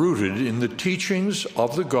not rooted in the teachings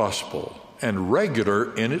of the gospel and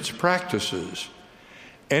regular in its practices,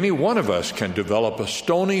 any one of us can develop a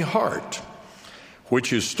stony heart,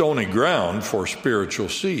 which is stony ground for spiritual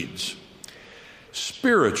seeds.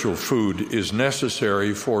 Spiritual food is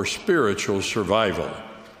necessary for spiritual survival,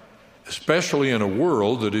 especially in a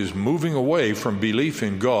world that is moving away from belief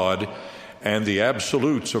in God and the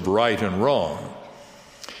absolutes of right and wrong.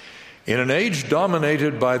 In an age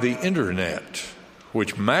dominated by the internet,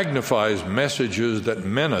 which magnifies messages that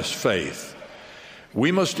menace faith,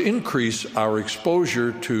 we must increase our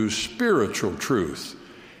exposure to spiritual truth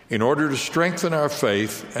in order to strengthen our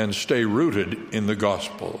faith and stay rooted in the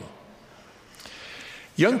gospel.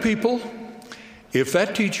 Young people, if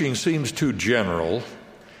that teaching seems too general,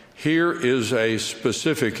 here is a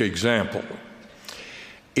specific example.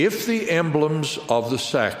 If the emblems of the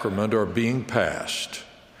sacrament are being passed,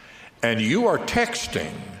 and you are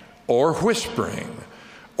texting or whispering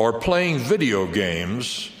or playing video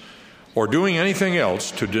games or doing anything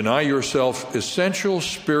else to deny yourself essential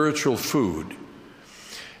spiritual food,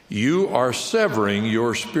 you are severing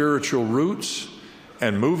your spiritual roots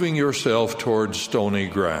and moving yourself towards stony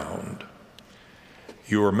ground.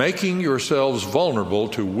 You are making yourselves vulnerable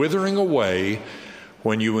to withering away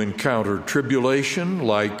when you encounter tribulation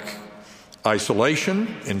like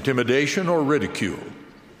isolation, intimidation, or ridicule.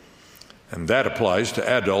 And that applies to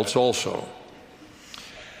adults also.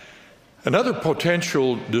 Another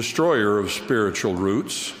potential destroyer of spiritual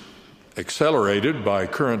roots, accelerated by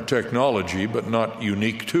current technology but not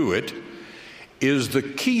unique to it, is the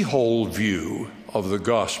keyhole view of the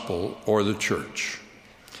gospel or the church.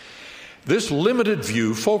 This limited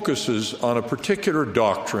view focuses on a particular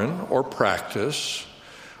doctrine or practice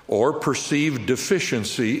or perceived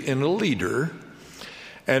deficiency in a leader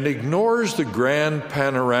and ignores the grand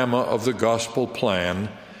panorama of the gospel plan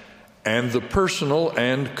and the personal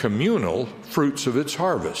and communal fruits of its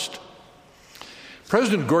harvest.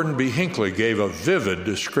 President Gordon B. Hinckley gave a vivid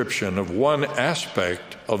description of one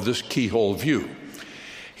aspect of this keyhole view.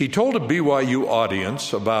 He told a BYU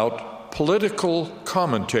audience about political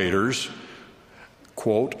commentators,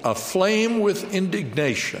 quote, aflame with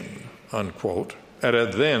indignation, unquote, at a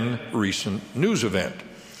then recent news event.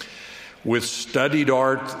 With studied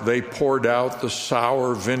art, they poured out the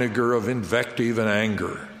sour vinegar of invective and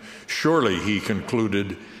anger. Surely, he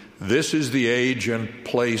concluded, this is the age and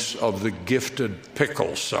place of the gifted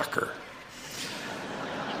pickle sucker.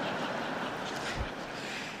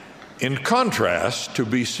 In contrast, to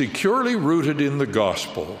be securely rooted in the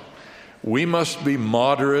gospel, we must be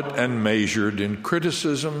moderate and measured in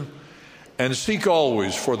criticism and seek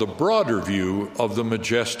always for the broader view of the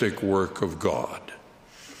majestic work of God.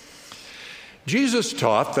 Jesus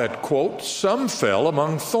taught that, quote, some fell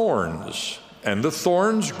among thorns, and the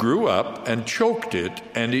thorns grew up and choked it,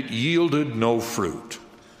 and it yielded no fruit,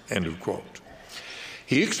 end of quote.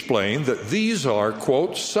 He explained that these are,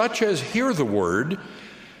 quote, such as hear the word,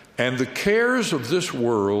 and the cares of this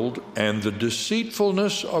world, and the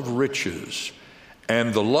deceitfulness of riches,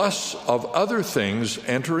 and the lusts of other things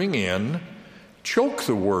entering in, choke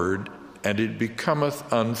the word, and it becometh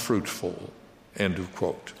unfruitful, end of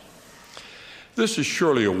quote. This is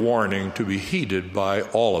surely a warning to be heeded by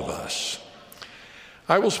all of us.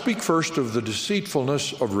 I will speak first of the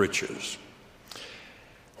deceitfulness of riches.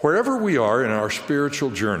 Wherever we are in our spiritual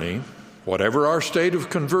journey, whatever our state of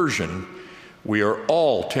conversion, we are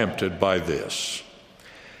all tempted by this.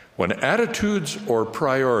 When attitudes or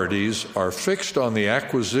priorities are fixed on the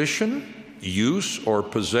acquisition, use, or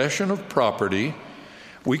possession of property,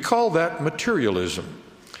 we call that materialism.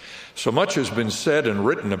 So much has been said and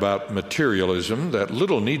written about materialism that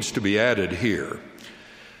little needs to be added here.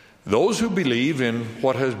 Those who believe in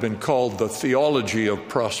what has been called the theology of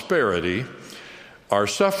prosperity are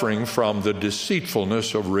suffering from the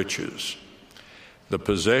deceitfulness of riches. The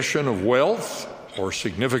possession of wealth or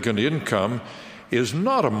significant income is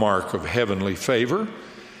not a mark of heavenly favor,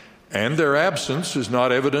 and their absence is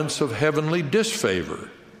not evidence of heavenly disfavor.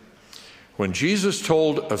 When Jesus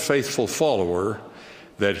told a faithful follower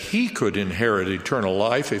that he could inherit eternal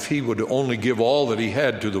life if he would only give all that he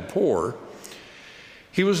had to the poor,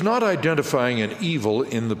 he was not identifying an evil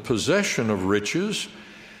in the possession of riches,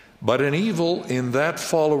 but an evil in that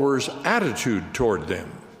follower's attitude toward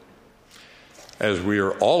them. As we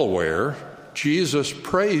are all aware, Jesus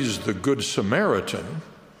praised the Good Samaritan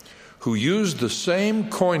who used the same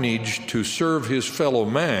coinage to serve his fellow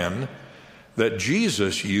man that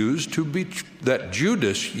Judas used to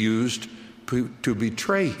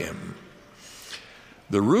betray him.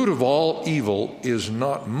 The root of all evil is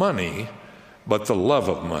not money, but the love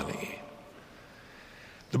of money.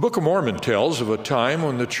 The Book of Mormon tells of a time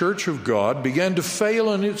when the Church of God began to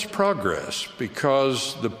fail in its progress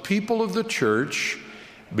because the people of the church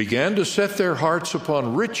began to set their hearts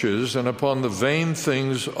upon riches and upon the vain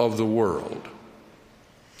things of the world.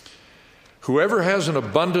 Whoever has an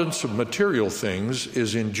abundance of material things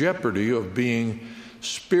is in jeopardy of being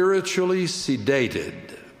spiritually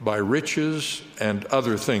sedated by riches and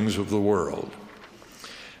other things of the world.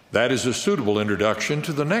 That is a suitable introduction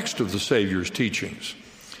to the next of the Savior's teachings.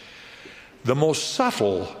 The most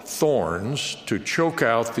subtle thorns to choke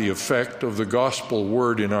out the effect of the gospel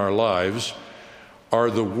word in our lives are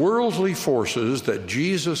the worldly forces that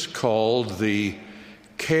Jesus called the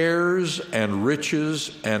cares and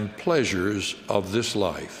riches and pleasures of this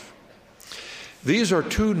life. These are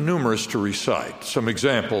too numerous to recite. Some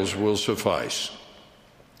examples will suffice.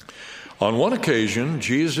 On one occasion,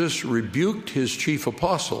 Jesus rebuked his chief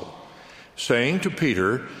apostle, saying to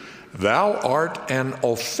Peter, "Thou art an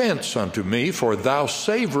offense unto me, for thou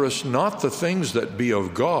savorest not the things that be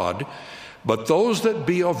of God, but those that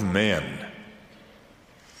be of men."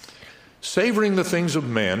 Savoring the things of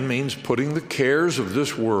men means putting the cares of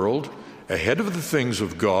this world ahead of the things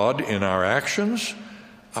of God in our actions,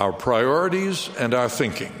 our priorities, and our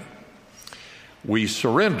thinking. We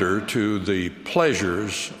surrender to the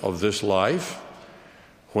pleasures of this life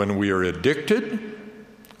when we are addicted,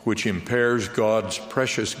 which impairs God's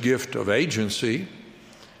precious gift of agency,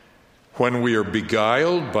 when we are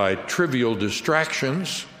beguiled by trivial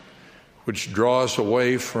distractions, which draw us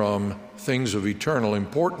away from things of eternal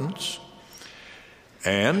importance,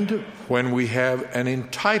 and when we have an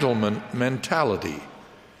entitlement mentality,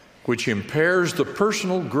 which impairs the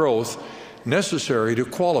personal growth necessary to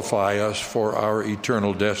qualify us for our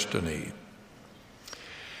eternal destiny.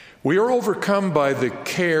 We are overcome by the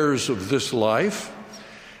cares of this life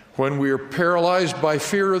when we are paralyzed by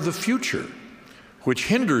fear of the future, which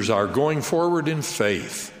hinders our going forward in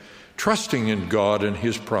faith, trusting in God and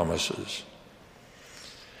His promises.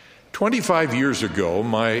 25 years ago,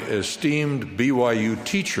 my esteemed BYU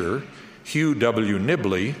teacher, Hugh W.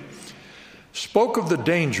 Nibley, spoke of the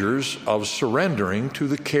dangers of surrendering to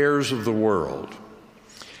the cares of the world.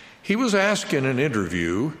 He was asked in an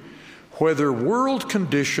interview whether world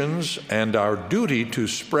conditions and our duty to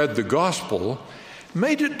spread the gospel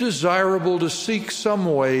made it desirable to seek some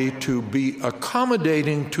way to be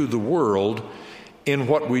accommodating to the world in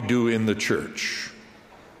what we do in the church.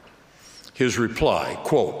 His reply,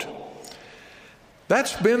 quote,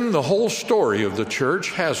 "That's been the whole story of the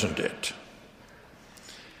church, hasn't it?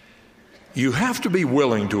 You have to be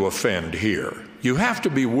willing to offend here. You have to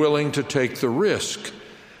be willing to take the risk.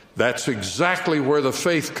 That's exactly where the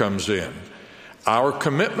faith comes in. Our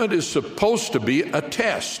commitment is supposed to be a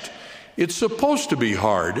test. It's supposed to be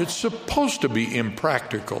hard. It's supposed to be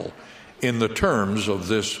impractical in the terms of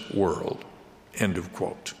this world." End of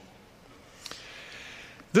quote.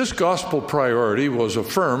 This gospel priority was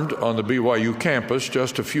affirmed on the BYU campus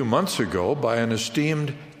just a few months ago by an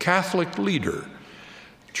esteemed Catholic leader,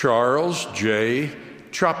 Charles J.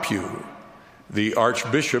 Chaput, the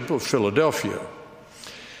Archbishop of Philadelphia.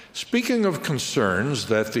 Speaking of concerns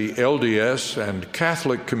that the LDS and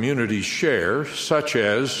Catholic communities share, such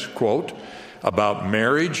as, quote, about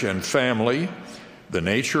marriage and family, the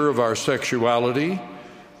nature of our sexuality,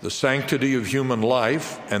 the sanctity of human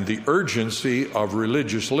life, and the urgency of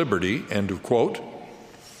religious liberty, end of quote,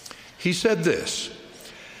 he said this,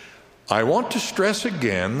 "I want to stress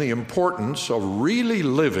again the importance of really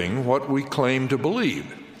living what we claim to believe.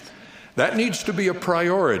 That needs to be a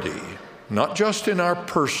priority, not just in our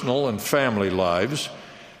personal and family lives,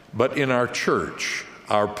 but in our church,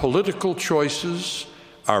 our political choices,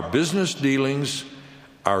 our business dealings,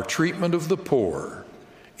 our treatment of the poor.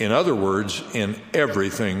 In other words, in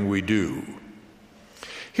everything we do."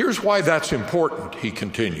 Here's why that's important, he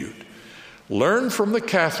continued. Learn from the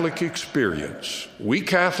Catholic experience. We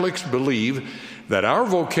Catholics believe that our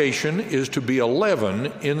vocation is to be a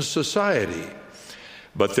leaven in society.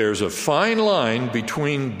 But there's a fine line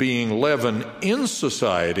between being leaven in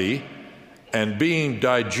society and being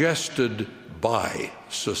digested by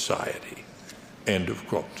society. End of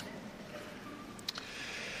quote.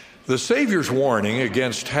 The Savior's warning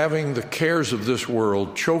against having the cares of this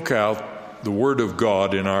world choke out the Word of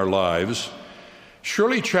God in our lives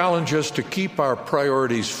surely challenge us to keep our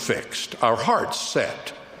priorities fixed, our hearts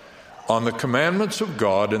set on the commandments of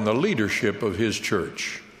God and the leadership of His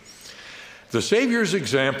church. The Savior's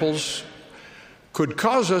examples could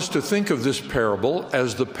cause us to think of this parable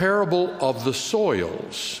as the parable of the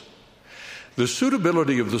soils. The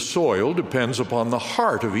suitability of the soil depends upon the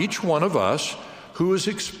heart of each one of us who is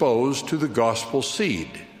exposed to the gospel seed.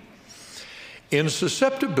 In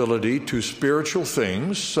susceptibility to spiritual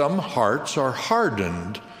things, some hearts are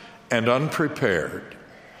hardened and unprepared.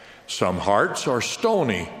 Some hearts are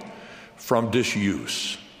stony from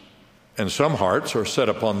disuse, and some hearts are set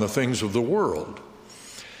upon the things of the world.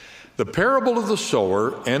 The parable of the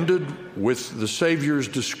sower ended with the Savior's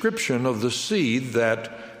description of the seed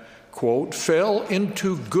that, quote, fell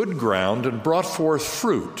into good ground and brought forth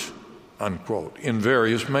fruit, unquote, in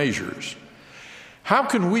various measures. How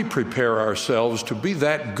can we prepare ourselves to be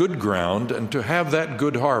that good ground and to have that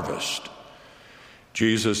good harvest?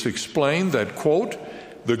 Jesus explained that, quote,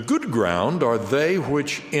 the good ground are they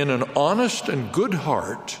which in an honest and good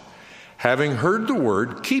heart, having heard the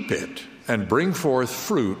word, keep it and bring forth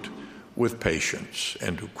fruit with patience,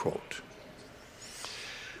 end of quote.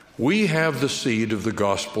 We have the seed of the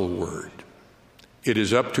gospel word. It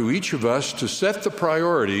is up to each of us to set the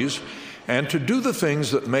priorities and to do the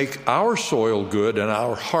things that make our soil good and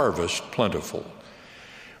our harvest plentiful.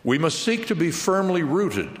 We must seek to be firmly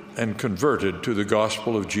rooted and converted to the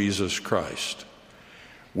gospel of Jesus Christ.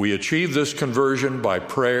 We achieve this conversion by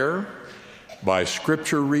prayer, by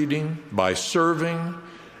scripture reading, by serving,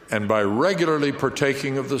 and by regularly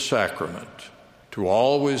partaking of the sacrament, to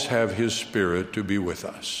always have His Spirit to be with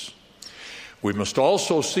us. We must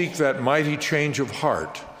also seek that mighty change of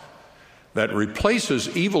heart that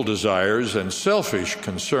replaces evil desires and selfish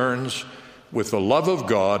concerns with the love of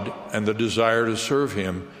God and the desire to serve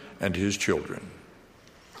Him and His children.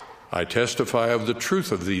 I testify of the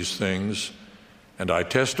truth of these things, and I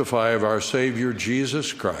testify of our Savior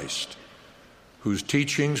Jesus Christ, whose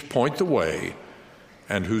teachings point the way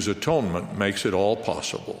and whose atonement makes it all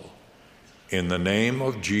possible. In the name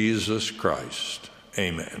of Jesus Christ,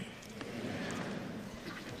 amen.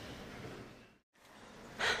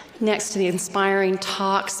 Next to the inspiring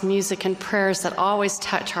talks, music, and prayers that always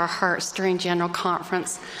touch our hearts during General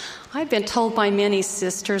Conference, I've been told by many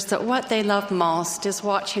sisters that what they love most is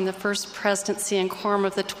watching the First Presidency and Quorum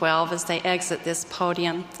of the 12 as they exit this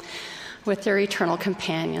podium with their eternal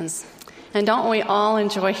companions. And don't we all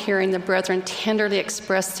enjoy hearing the brethren tenderly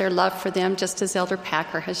express their love for them, just as Elder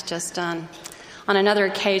Packer has just done? On another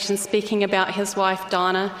occasion, speaking about his wife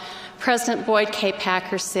Donna, President Boyd K.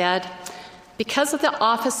 Packer said, "Because of the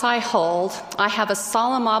office I hold, I have a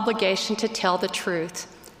solemn obligation to tell the truth.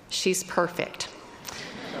 She's perfect."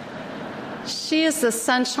 "She is the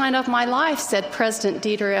sunshine of my life," said President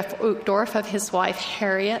Dieter F. Uchtdorf of his wife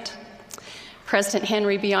Harriet. President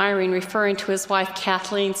Henry B. Eyring, referring to his wife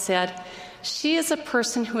Kathleen, said, "She is a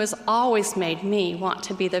person who has always made me want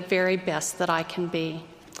to be the very best that I can be."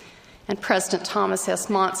 And President Thomas S.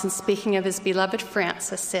 Monson, speaking of his beloved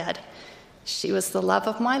Frances, said, "She was the love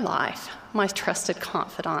of my life, my trusted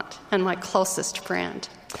confidant, and my closest friend.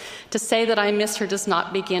 To say that I miss her does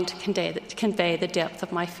not begin to convey the depth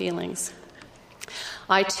of my feelings."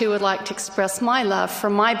 I, too, would like to express my love for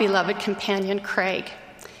my beloved companion, Craig.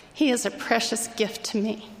 He is a precious gift to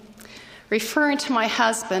me. Referring to my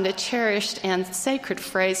husband, a cherished and sacred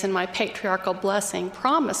phrase in my patriarchal blessing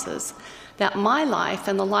promises that my life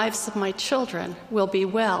and the lives of my children will be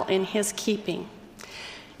well in his keeping.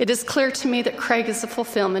 It is clear to me that Craig is the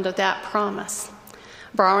fulfillment of that promise.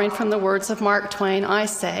 Borrowing from the words of Mark Twain, I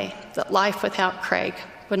say that life without Craig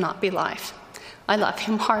would not be life. I love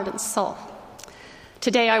him heart and soul.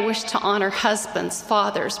 Today I wish to honor husbands,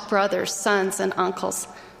 fathers, brothers, sons, and uncles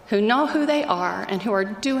who know who they are and who are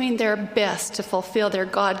doing their best to fulfill their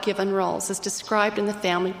God-given roles as described in the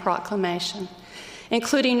Family Proclamation,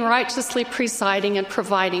 including righteously presiding and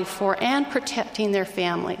providing for and protecting their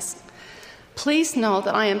families. Please know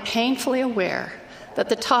that I am painfully aware that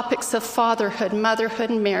the topics of fatherhood, motherhood,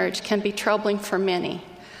 and marriage can be troubling for many.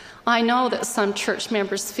 I know that some church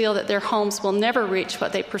members feel that their homes will never reach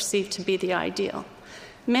what they perceive to be the ideal.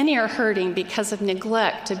 Many are hurting because of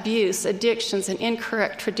neglect, abuse, addictions, and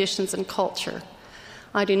incorrect traditions and culture.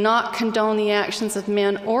 I do not condone the actions of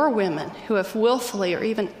men or women who have willfully or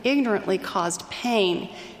even ignorantly caused pain,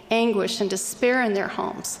 anguish, and despair in their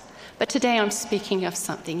homes. But today I'm speaking of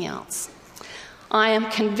something else. I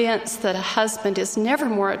am convinced that a husband is never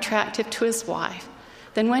more attractive to his wife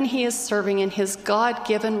than when he is serving in his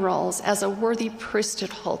God-given roles as a worthy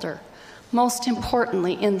priesthood holder, most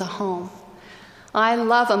importantly in the home. I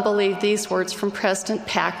love and believe these words from President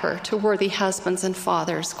Packer to worthy husbands and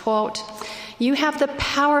fathers, quote, "You have the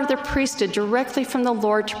power of the priesthood directly from the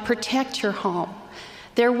Lord to protect your home.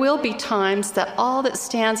 There will be times that all that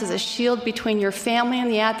stands as a shield between your family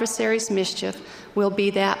and the adversary's mischief will be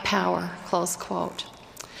that power," close quote.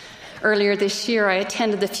 Earlier this year, I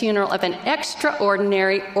attended the funeral of an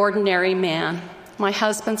ordinary man, my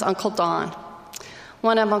husband's Uncle Don.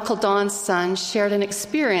 One of Uncle Don's sons shared an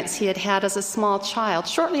experience he had had as a small child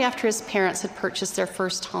shortly after his parents had purchased their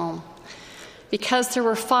first home. Because there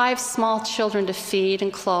were 5 small children to feed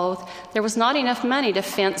and clothe, there was not enough money to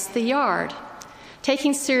fence the yard.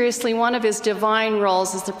 Taking seriously one of his divine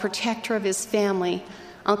roles as the protector of his family,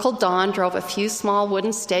 Uncle Don drove a few small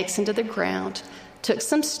wooden stakes into the ground, took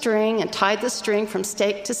some string and tied the string from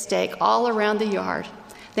stake to stake all around the yard.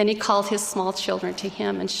 Then he called his small children to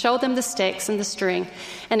him and showed them the stakes and the string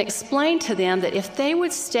and explained to them that if they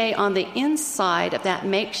would stay on the inside of that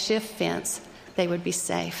makeshift fence, they would be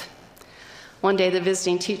safe. One day the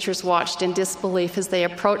visiting teachers watched in disbelief as they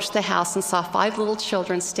approached the house and saw 5 little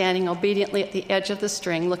children standing obediently at the edge of the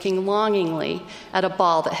string, looking longingly at a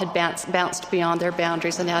ball that had bounced beyond their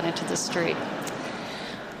boundaries and out into the street.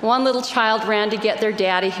 One little child ran to get their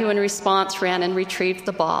daddy, who in response ran and retrieved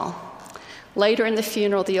the ball. Later in the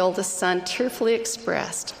funeral, the oldest son tearfully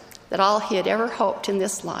expressed that all he had ever hoped in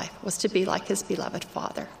this life was to be like his beloved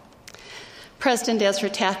father. President Ezra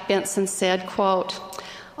Taft Benson said, quote,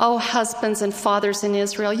 "Oh, husbands and fathers in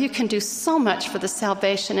Israel, you can do so much for the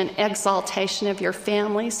salvation and exaltation of your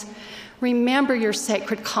families. Remember your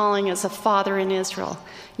sacred calling as a father in Israel,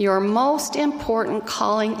 your most important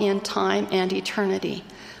calling in time and eternity,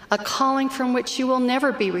 a calling from which you will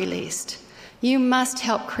never be released. You must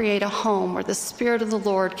help create a home where the Spirit of the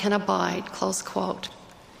Lord can abide," close quote.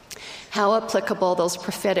 How applicable those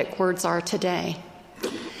prophetic words are today.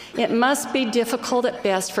 It must be difficult at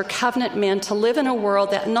best for covenant men to live in a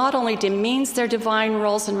world that not only demeans their divine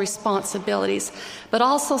roles and responsibilities, but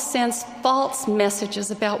also sends false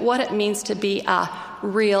messages about what it means to be a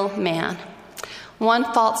real man. One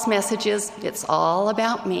false message is, "It's all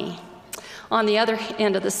about me." On the other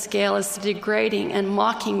end of the scale is the degrading and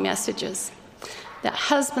mocking messages that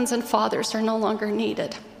husbands and fathers are no longer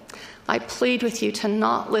needed, I plead with you to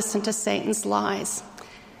not listen to Satan's lies.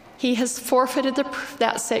 He has forfeited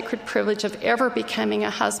that sacred privilege of ever becoming a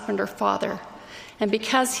husband or father. And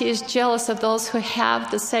because he is jealous of those who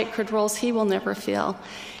have the sacred roles he will never fill,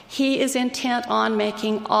 he is intent on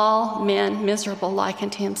making all men miserable like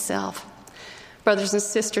unto himself. Brothers and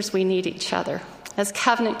sisters, we need each other. As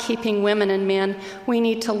covenant-keeping women and men, we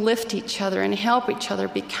need to lift each other and help each other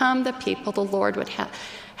become the people the Lord would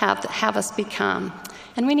have us become.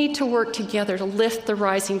 And we need to work together to lift the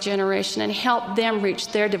rising generation and help them reach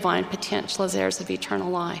their divine potential as heirs of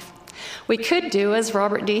eternal life. We could do as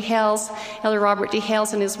Elder Robert D.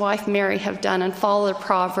 Hales and his wife Mary have done and follow the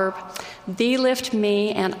proverb, "Thee lift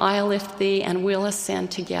me and I lift thee and we'll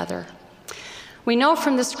ascend together." We know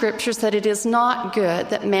from the scriptures that it is not good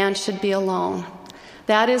that man should be alone.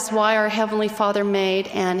 That is why our Heavenly Father made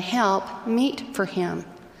and help meet for him.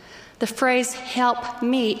 The phrase help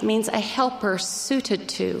meet means a helper suited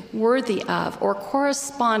to, worthy of, or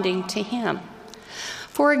corresponding to him.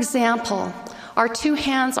 For example, our two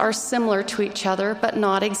hands are similar to each other, but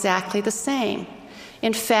not exactly the same.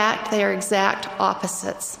 In fact, they are exact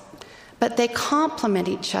opposites. But they complement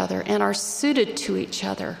each other and are suited to each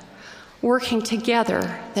other. Working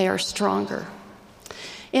together, they are stronger.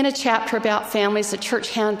 In a chapter about families, the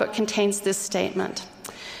church handbook contains this statement: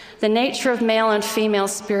 the nature of male and female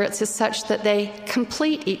spirits is such that they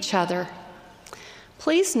complete each other.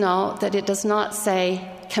 Please note that it does not say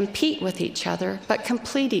compete with each other, but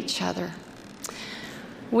complete each other.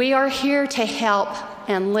 We are here to help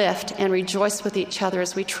and lift and rejoice with each other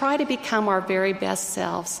as we try to become our very best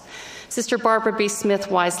selves. Sister Barbara B.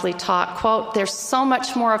 Smith wisely taught, quote, "There's so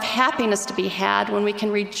much more of happiness to be had when we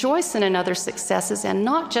can rejoice in another's successes and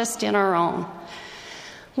not just in our own.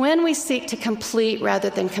 When we seek to complete rather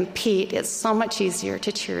than compete, it's so much easier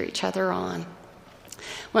to cheer each other on."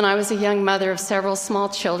 When I was a young mother of several small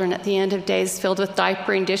children at the end of days filled with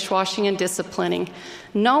diapering, dishwashing, and disciplining,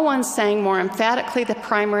 no one sang more emphatically the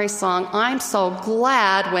primary song, "I'm so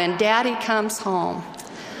glad when Daddy comes home."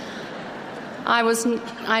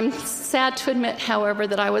 I'm sad to admit, however,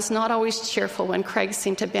 that I was not always cheerful when Craig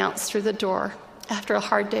seemed to bounce through the door after a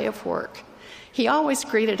hard day of work. He always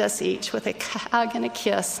greeted us each with a hug and a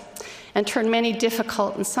kiss and turned many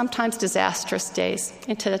difficult and sometimes disastrous days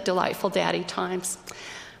into delightful daddy times.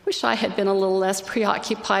 Wish I had been a little less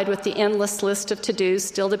preoccupied with the endless list of to-dos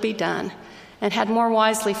still to be done and had more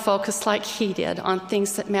wisely focused like he did on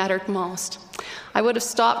things that mattered most. I would have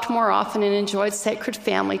stopped more often and enjoyed sacred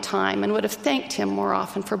family time and would have thanked him more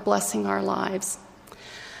often for blessing our lives.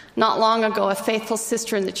 Not long ago, a faithful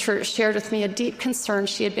sister in the church shared with me a deep concern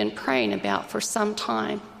she had been praying about for some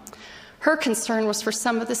time. Her concern was for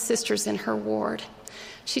some of the sisters in her ward.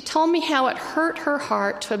 She told me how it hurt her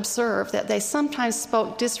heart to observe that they sometimes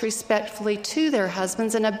spoke disrespectfully to their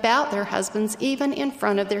husbands and about their husbands, even in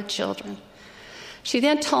front of their children. She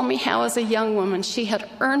then told me how, as a young woman, she had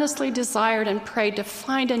earnestly desired and prayed to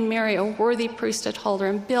find and marry a worthy priesthood holder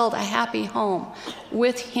and build a happy home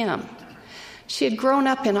with him. She had grown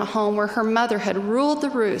up in a home where her mother had ruled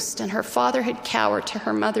the roost and her father had cowered to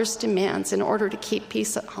her mother's demands in order to keep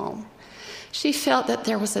peace at home. She felt that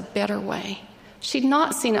there was a better way. She'd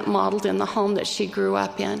not seen it modeled in the home that she grew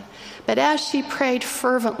up in, but as she prayed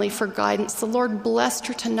fervently for guidance, the Lord blessed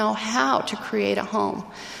her to know how to create a home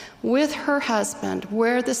with her husband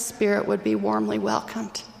where the Spirit would be warmly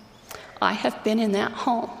welcomed. I have been in that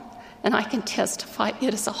home, and I can testify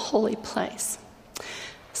it is a holy place.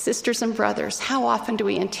 Sisters and brothers, how often do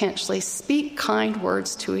we intentionally speak kind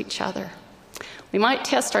words to each other? We might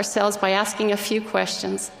test ourselves by asking a few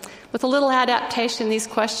questions. With a little adaptation, these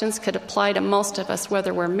questions could apply to most of us,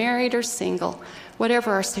 whether we're married or single,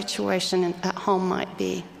 whatever our situation at home might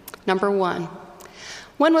be. Number 1,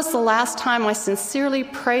 when was the last time I sincerely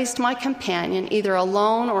praised my companion, either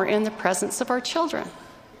alone or in the presence of our children?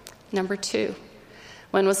 Number 2,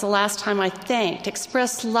 when was the last time I thanked,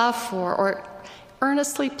 expressed love for, or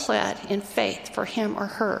earnestly pled in faith for him or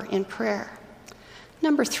her in prayer?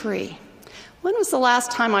 Number 3, when was the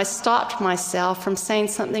last time I stopped myself from saying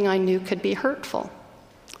something I knew could be hurtful?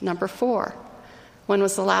 Number 4, when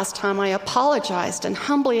was the last time I apologized and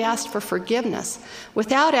humbly asked for forgiveness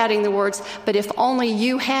without adding the words, "but if only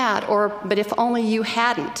you had," or "but if only you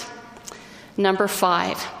hadn't"? Number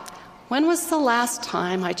 5, when was the last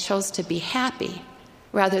time I chose to be happy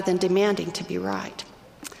rather than demanding to be right?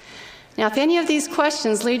 Now, if any of these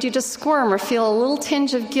questions lead you to squirm or feel a little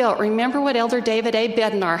tinge of guilt, remember what Elder David A.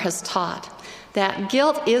 Bednar has taught, that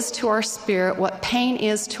guilt is to our spirit what pain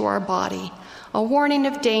is to our body, a warning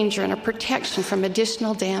of danger and a protection from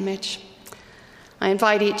additional damage. I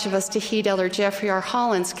invite each of us to heed Elder Jeffrey R.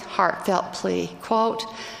 Holland's heartfelt plea, quote,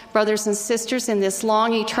 Brothers and sisters, in this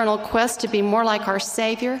long eternal quest to be more like our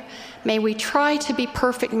Savior, may we try to be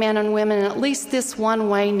perfect men and women in at least this one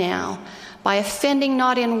way now, by offending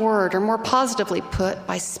not in word, or more positively put,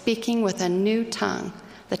 by speaking with a new tongue,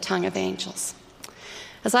 the tongue of angels.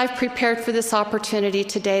 As I've prepared for this opportunity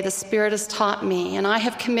today, the Spirit has taught me, and I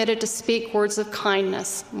have committed to speak words of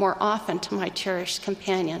kindness more often to my cherished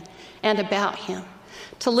companion and about him,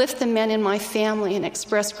 to lift the men in my family and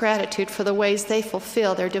express gratitude for the ways they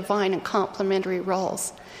fulfill their divine and complementary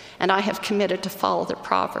roles. And I have committed to follow the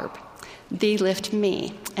proverb, "Thee lift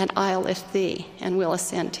me, and I'll lift thee, and we'll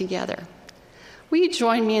ascend together." Will you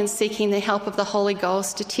join me in seeking the help of the Holy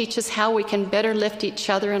Ghost to teach us how we can better lift each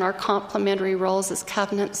other in our complementary roles as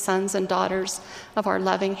covenant sons and daughters of our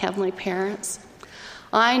loving heavenly parents?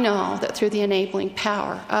 I know that through the enabling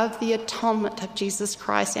power of the atonement of Jesus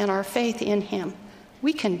Christ and our faith in him,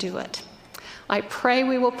 we can do it. I pray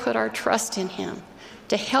we will put our trust in him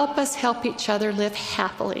to help us help each other live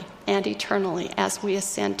happily and eternally as we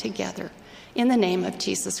ascend together. In the name of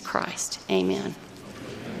Jesus Christ, amen.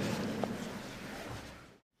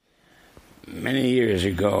 Many years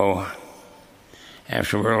ago,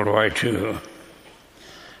 after World War II,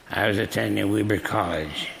 I was attending Weber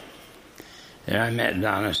College. There I met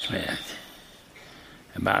Donna Smith.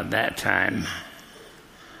 About that time,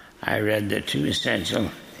 I read the 2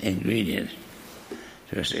 essential ingredients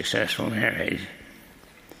to a successful marriage,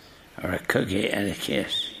 or a cookie and a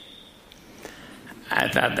kiss. I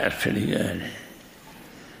thought that's pretty good.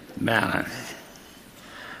 Balanced.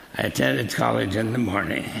 I attended college in the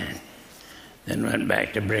morning, then went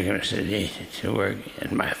back to Brigham City to work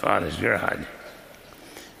in my father's garage.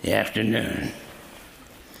 The afternoon,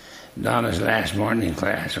 Donna's last morning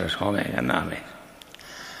class was home economics.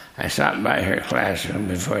 I stopped by her classroom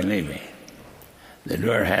before leaving. The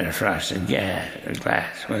door had a frosted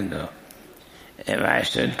glass window. If I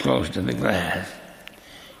stood close to the glass,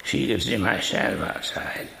 she could see my shadow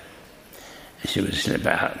outside, and she would slip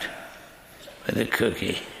out with a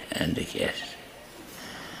cookie and a kiss.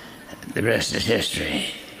 The rest is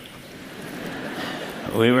history.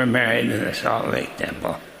 We were married in the Salt Lake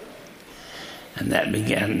Temple, and that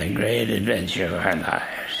began the great adventure of our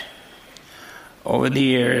lives. Over the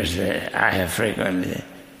years, I have frequently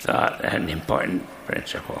thought an important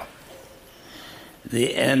principle.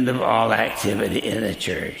 The end of all activity in the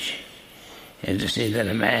church is to see that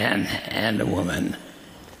a man and a woman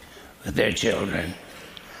with their children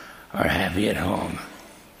are happy at home,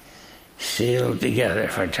 sealed together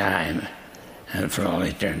for time and for all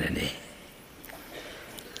eternity.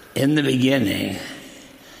 In the beginning,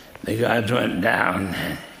 the gods went down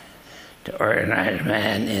to organize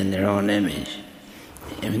man in their own image,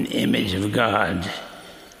 in the image of God,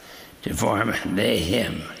 to form they,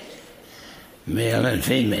 him, male and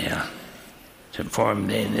female, to form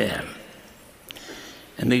they, them.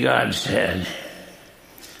 And the gods said,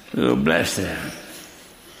 "We will bless them."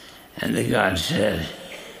 And the gods said,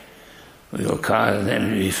 "We will cause them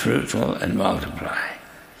to be fruitful and multiply,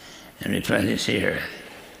 and replenish the earth,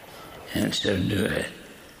 and subdue it."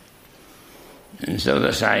 And so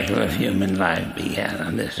the cycle of human life began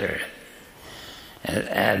on this earth, as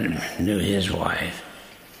Adam knew his wife,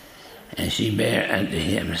 and she bare unto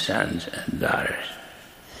him sons and daughters.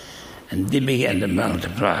 And they began to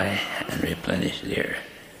multiply and replenish the earth.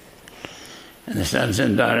 And the sons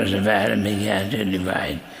and daughters of Adam began to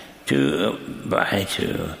divide 2 by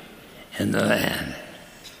 2 in the land.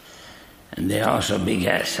 And they also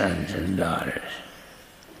begat sons and daughters.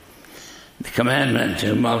 The commandment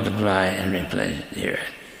to multiply and replenish the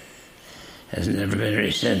earth has never been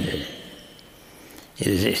rescinded. It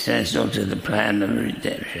is essential to the plan of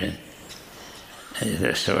redemption and is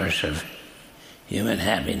the source of human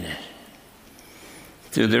happiness.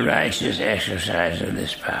 Through the righteous exercise of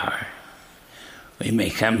this power, we may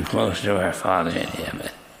come close to our Father in heaven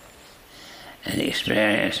and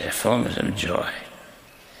experience a fullness of joy.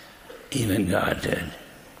 Even God did.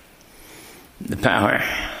 The power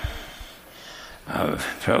of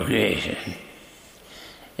procreation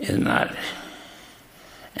is not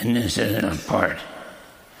an incidental part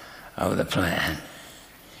of the plan.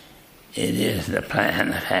 It is the plan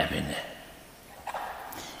of happiness.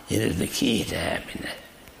 It is the key to happiness.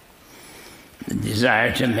 The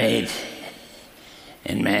desire to mate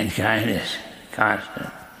in mankind is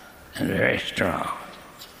constant and very strong.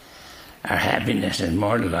 Our happiness in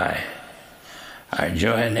mortal life, our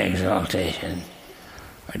joy and exaltation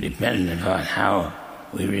are dependent upon how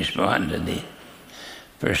we respond to the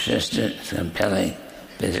persistent, compelling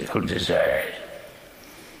physical desires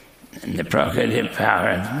and the procreative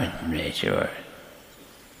power of nature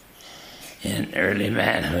in early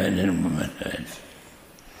manhood and womanhood.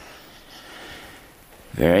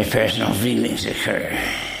 Very personal feelings occur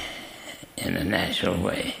in a natural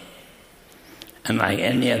way. Unlike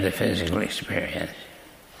any other physical experience,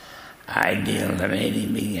 ideal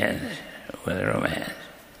mating begins with romance.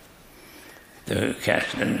 Though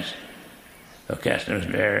customs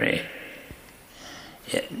vary,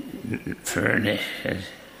 it furnishes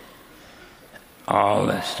all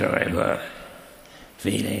the storybook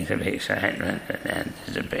feelings of excitement and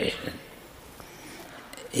anticipation,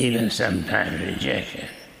 even sometimes rejection.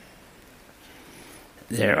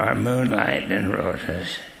 There are moonlight and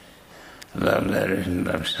roses, love letters and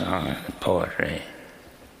love songs and poetry,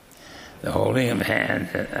 the holding of hands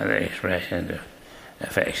and other expressions of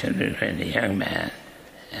affection between the young man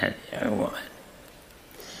and the young woman.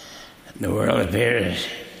 The world appears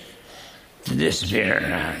to disappear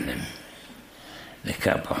around them, the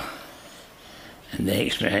couple, and they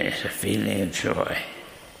experience a feeling of joy.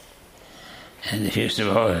 And if you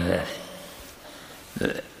suppose that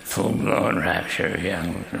the full-blown rapture of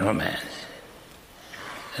young romance,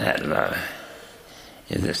 that love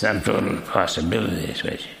is the sum total of possibilities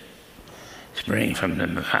which spring from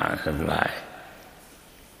the fountains of life.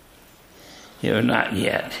 You have not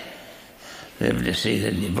yet lived to see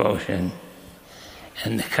the devotion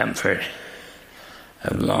and the comfort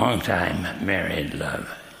of long-time married love.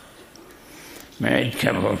 Married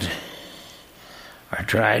couples are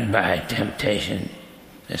tried by temptation,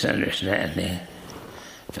 misunderstanding,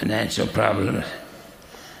 financial problems,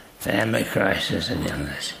 family crisis, and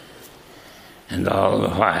illness. And all the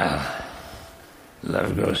while,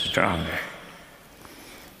 love grows stronger.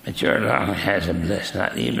 Mature love has a bliss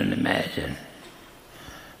not even imagined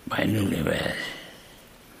by newlyweds.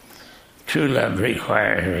 True love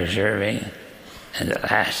requires reserving and at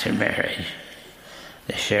last in marriage,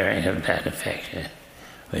 the sharing of that affection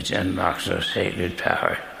which unlocks those sacred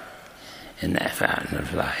powers in that fountain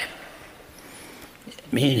of life.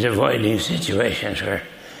 It means avoiding situations where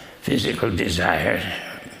physical desires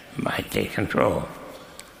might take control.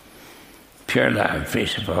 Pure love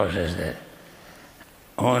presupposes that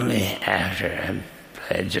only after a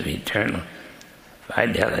pledge of eternal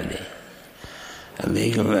fidelity, a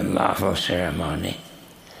legal and lawful ceremony,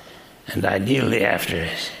 and ideally after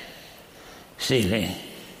its sealing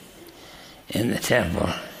in the temple,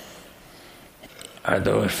 are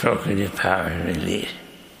those procreative powers released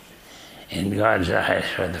in God's eyes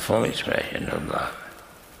for the full expression of love.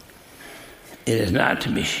 It is not to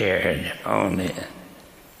be shared only.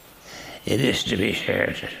 It is to be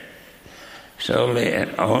shared solely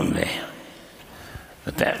and only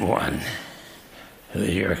with that one who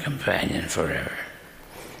is your companion forever.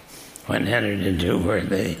 When entered into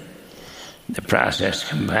worldly, the process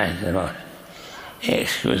combines the most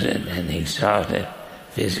exquisite and exalted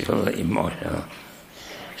physical, emotional,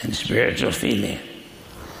 and spiritual feeling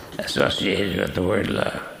associated with the word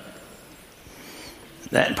love.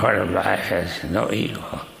 That part of life has no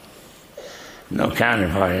equal, no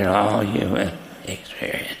counterpart in all human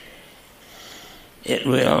experience. It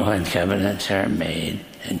will, when covenants are made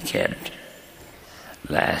and kept,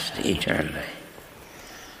 last eternally.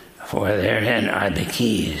 For therein are the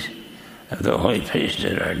keys of the holy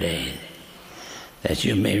priesthood ordained, that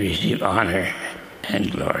you may receive honor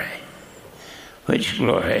and glory, which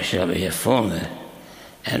glory shall be a fullness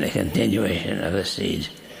and a continuation of the seeds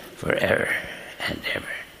forever and ever.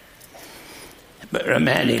 But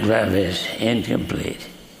romantic love is incomplete.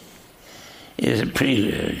 It is a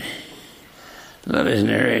prelude. Love is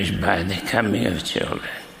nourished by the coming of children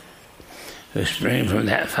who spring from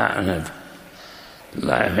that fountain of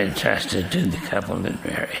life entrusted to the couple that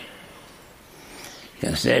marry.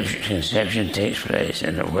 Conception takes place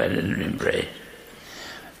in a wedded embrace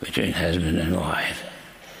between husband and wife.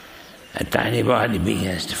 A tiny body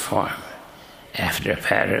begins to form after a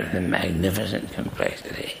pattern of the magnificent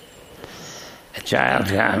complexity. A child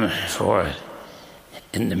comes forth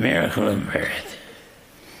in the miracle of birth,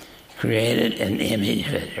 created in the image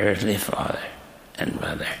of its earthly father and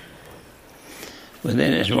mother.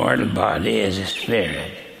 Within its mortal body is a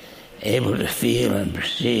spirit able to feel and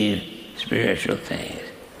perceive spiritual things.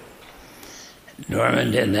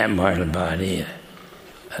 Dormant in that mortal body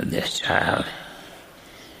of this child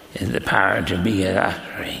is the power to beget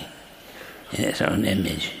offspring in its own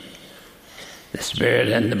image. The spirit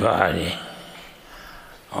and the body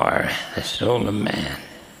are the soul of man,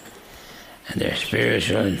 and their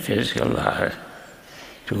spiritual and physical laws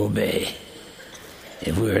to obey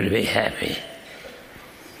if we are to be happy.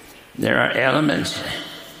 There are elements,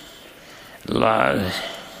 laws,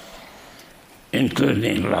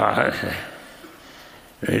 including laws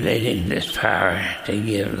relating to this power to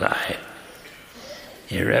give life,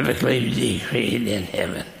 irrevocably decreed in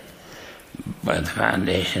heaven by the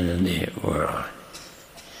foundation of the world,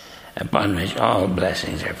 upon which all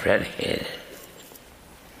blessings are predicated.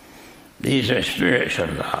 These are spiritual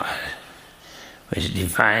laws which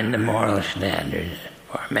define the moral standard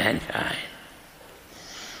for mankind.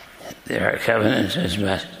 There are covenants which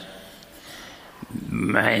must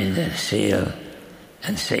bind and seal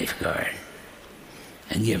and safeguard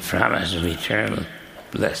and give promise of eternal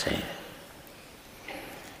blessing.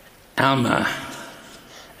 Alma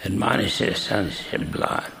admonished his son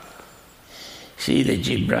Shibboleth, see that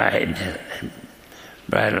ye bridle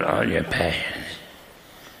all your passions,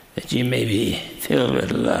 that ye may be filled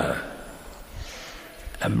with love.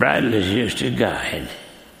 A bridle is used to guide,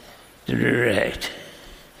 to direct,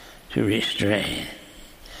 to restrain.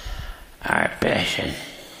 Our passion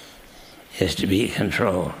is to be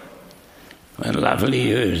controlled. When lawfully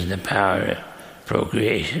used, the power of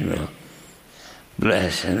procreation will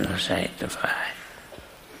bless and will sanctify.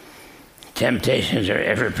 Temptations are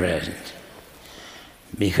ever present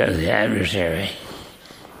because the adversary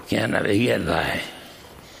cannot beget life.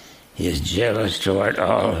 He is jealous toward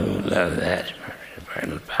all who love that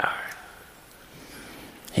supernal power.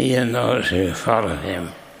 He and those who follow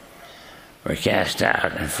him were cast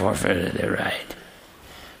out and forfeited their right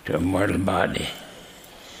to a mortal body.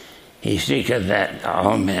 He seeketh that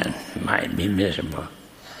all men might be miserable,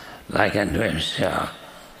 like unto himself.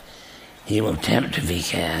 He will tempt if he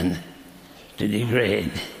can, to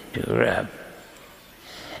degrade, to corrupt,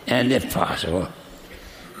 and if possible,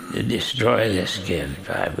 to destroy this gift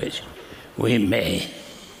by which we may,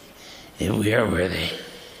 if we are worthy,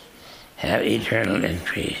 have eternal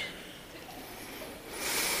increase.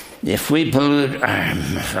 If we pollute our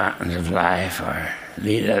fountains of life or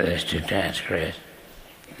lead others to transgress,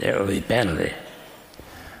 there will be penalty,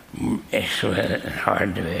 exquisite and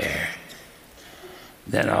hard to bear,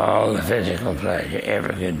 than all the physical pleasure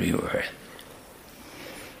ever could be worth.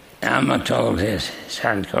 Alma told his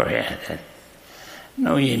son Corianton,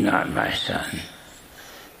 know ye not, my son,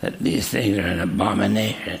 that these things are an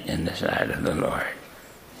abomination in the sight of the Lord?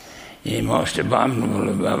 Ye most abominable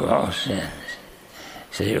above all sins,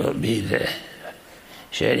 so it will be the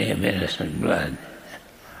shedding of innocent blood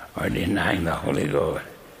or denying the Holy Ghost.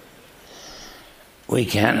 We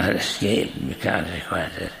cannot escape the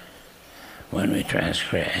consequences when we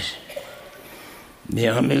transgress. The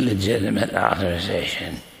only legitimate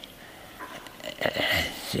authorization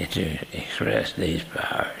to express these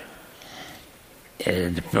powers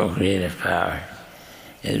is the procreative power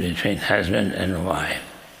is between husband and wife,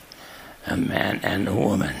 a man and a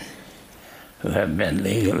woman who have been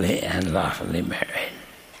legally and lawfully married.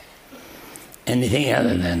 Anything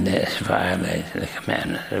other than this violates the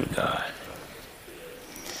commandments of God.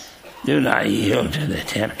 Do not yield to the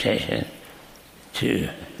temptation to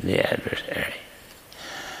the adversary,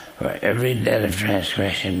 for every debt of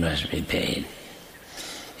transgression must be paid.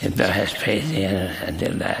 If thou hast paid the innocent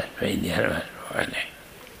until thou hast paid the other for thee.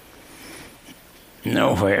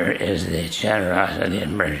 Nowhere is the generosity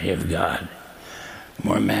and mercy of God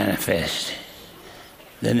more manifest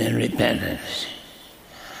than in repentance.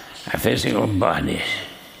 Our physical bodies,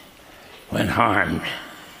 when harmed,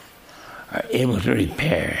 are able to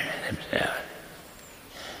repair themselves,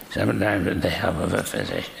 sometimes with the help of a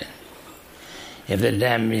physician. If the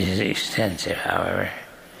damage is extensive, however,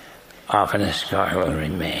 often a scar will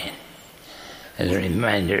remain as a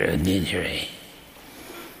reminder of the injury.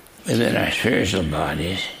 Within our spiritual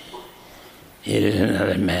bodies, it is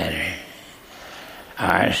another matter.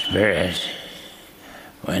 Our spirits,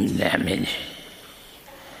 when damaged,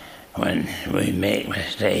 when we make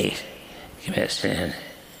mistakes, commit sin.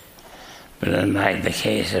 But unlike the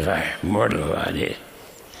case of our mortal bodies,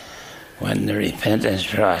 when the repentance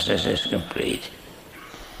process is complete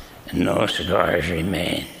and no scars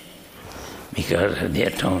remain because of the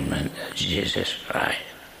atonement of Jesus Christ,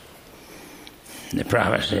 the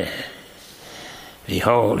promise is,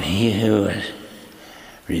 behold, he who has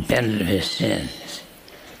repented of his sins,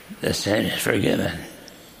 the sin is forgiven,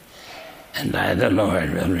 and I, the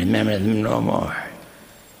Lord, will remember them no more.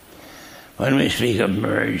 When we speak of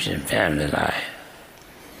marriage and family life,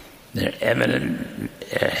 there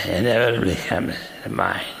inevitably comes to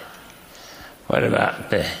mind, what about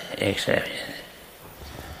the exceptions?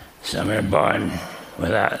 Some are born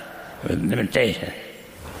with limitation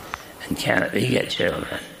and cannot beget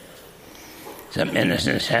children. Some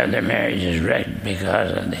innocents have their marriages wrecked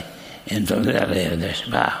because of the infidelity of their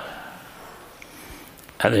spouse.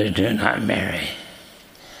 Others do not marry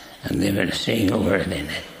and live in single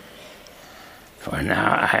worthiness. For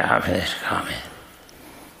now I offer this comment.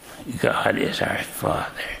 God is our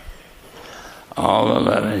Father. All the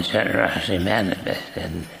love and generosity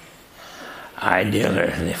manifested ideal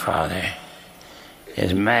earthly father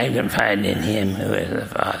is magnified in him who is the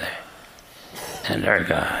Father and our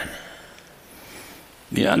God,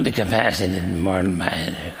 beyond the capacity of the mortal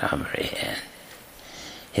mind to comprehend.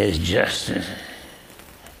 His justice,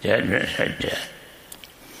 judgments are just.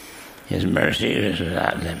 His mercy is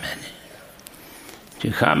without limit,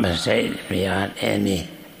 to compensate beyond any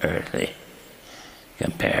earthly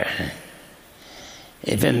comparison.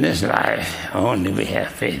 If in this life only we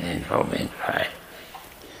have faith and hope in Christ,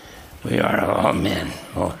 we are of all men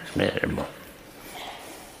most miserable.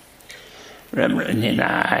 Reverently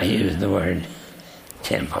I use the word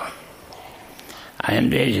temple. I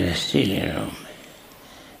envision a sitting room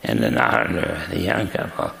and an altar of the young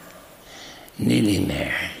couple kneeling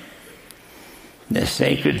there. The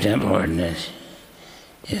sacred temple ordinance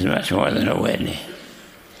is much more than a wedding,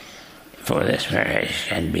 for this marriage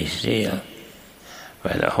can be sealed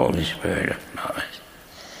by the Holy Spirit of promise.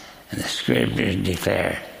 And the Scriptures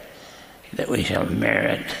declare that we shall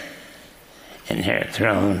merit, inherit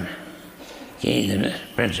throne, kingdoms,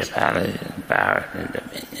 principalities, and powers, and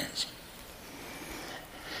dominions.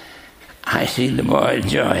 I see the boy's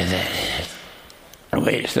joy that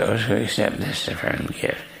awaits those who accept this affirmed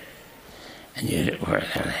gift and use it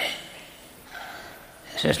worthily.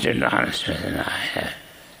 Sister Donna Smith and I have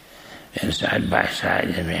been side by side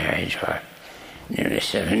in marriage for nearly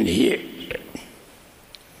 70 years.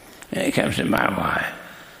 When it comes to my wife,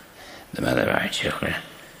 the mother of our children,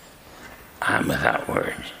 I'm without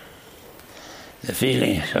words. The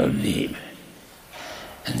feeling is so deep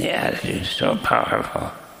and the attitude so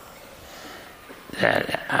powerful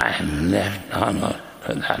that I am left almost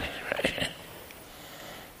without expression.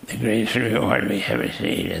 The greatest reward we have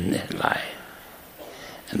received in this life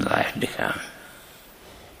and the life to come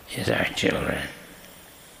is our children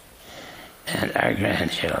and our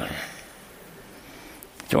grandchildren.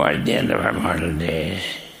 Toward the end of our mortal days,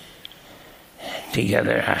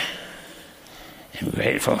 together I am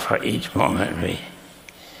grateful for each moment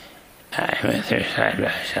I am with her side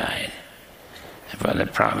by side, and for the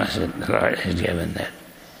promise that the Lord has given that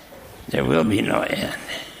there will be no end.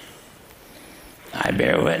 I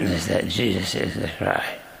bear witness that Jesus is the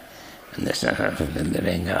Christ and the Son of the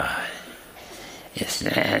living God. He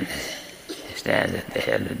stands at the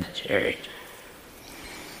head of the church.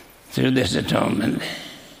 Through this atonement,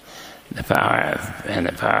 the power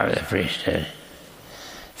of the priesthood,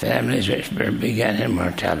 families which were begun in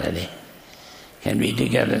mortality can be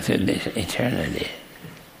together through this eternity.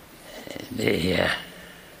 The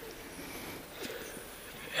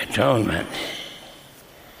atonement,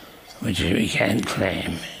 which we can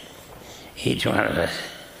claim, each one of us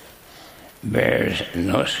bears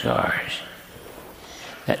no scars.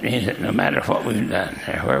 That means that no matter what we've done,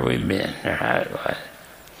 or where we've been, or how it was,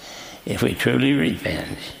 if we truly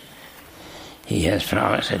repent, He has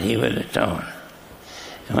promised that He would atone.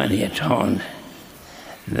 And when He atoned,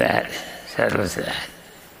 that settles that.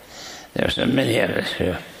 There are so many of us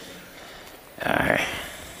who are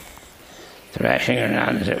thrashing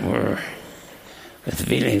around, as it were, with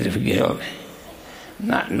feelings of guilt,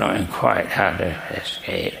 not knowing quite how to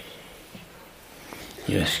escape.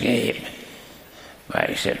 You escape by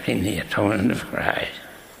accepting the atonement of Christ,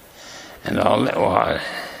 and all that was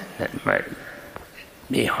that might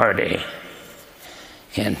be heartache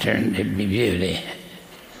can turn to be beauty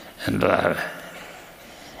and love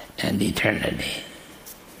and eternity.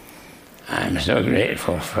 I'm so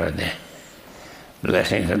grateful for the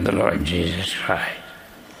blessings of the Lord Jesus Christ,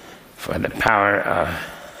 for the power of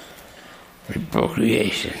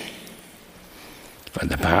procreation, for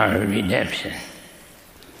the power of redemption,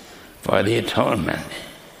 for the atonement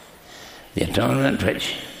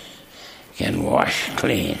which can wash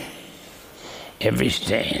clean every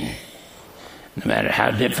stain, no matter how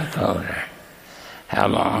difficult or how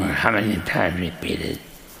long or how many times repeated.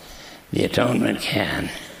 The atonement can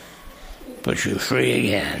put you free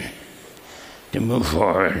again to move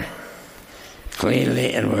forward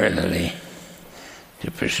cleanly and worthily to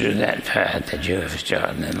pursue that path that you have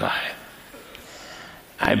chosen in life.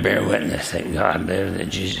 I bear witness that God lives, that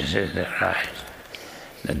Jesus is the Christ,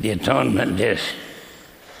 that the atonement is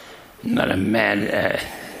not a mad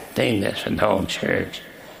thing that's for the whole church.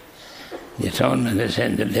 The atonement is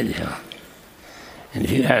individual. And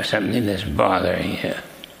if you have something that's bothering you,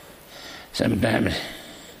 sometimes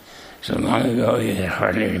so long ago you can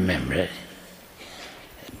hardly remember it,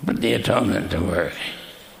 put the atonement to work.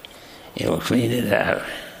 It will clean it out.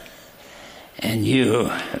 And you,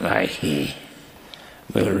 like He,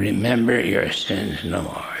 will remember your sins no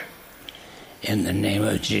more. In the name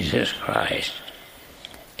of Jesus Christ,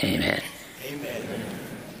 amen.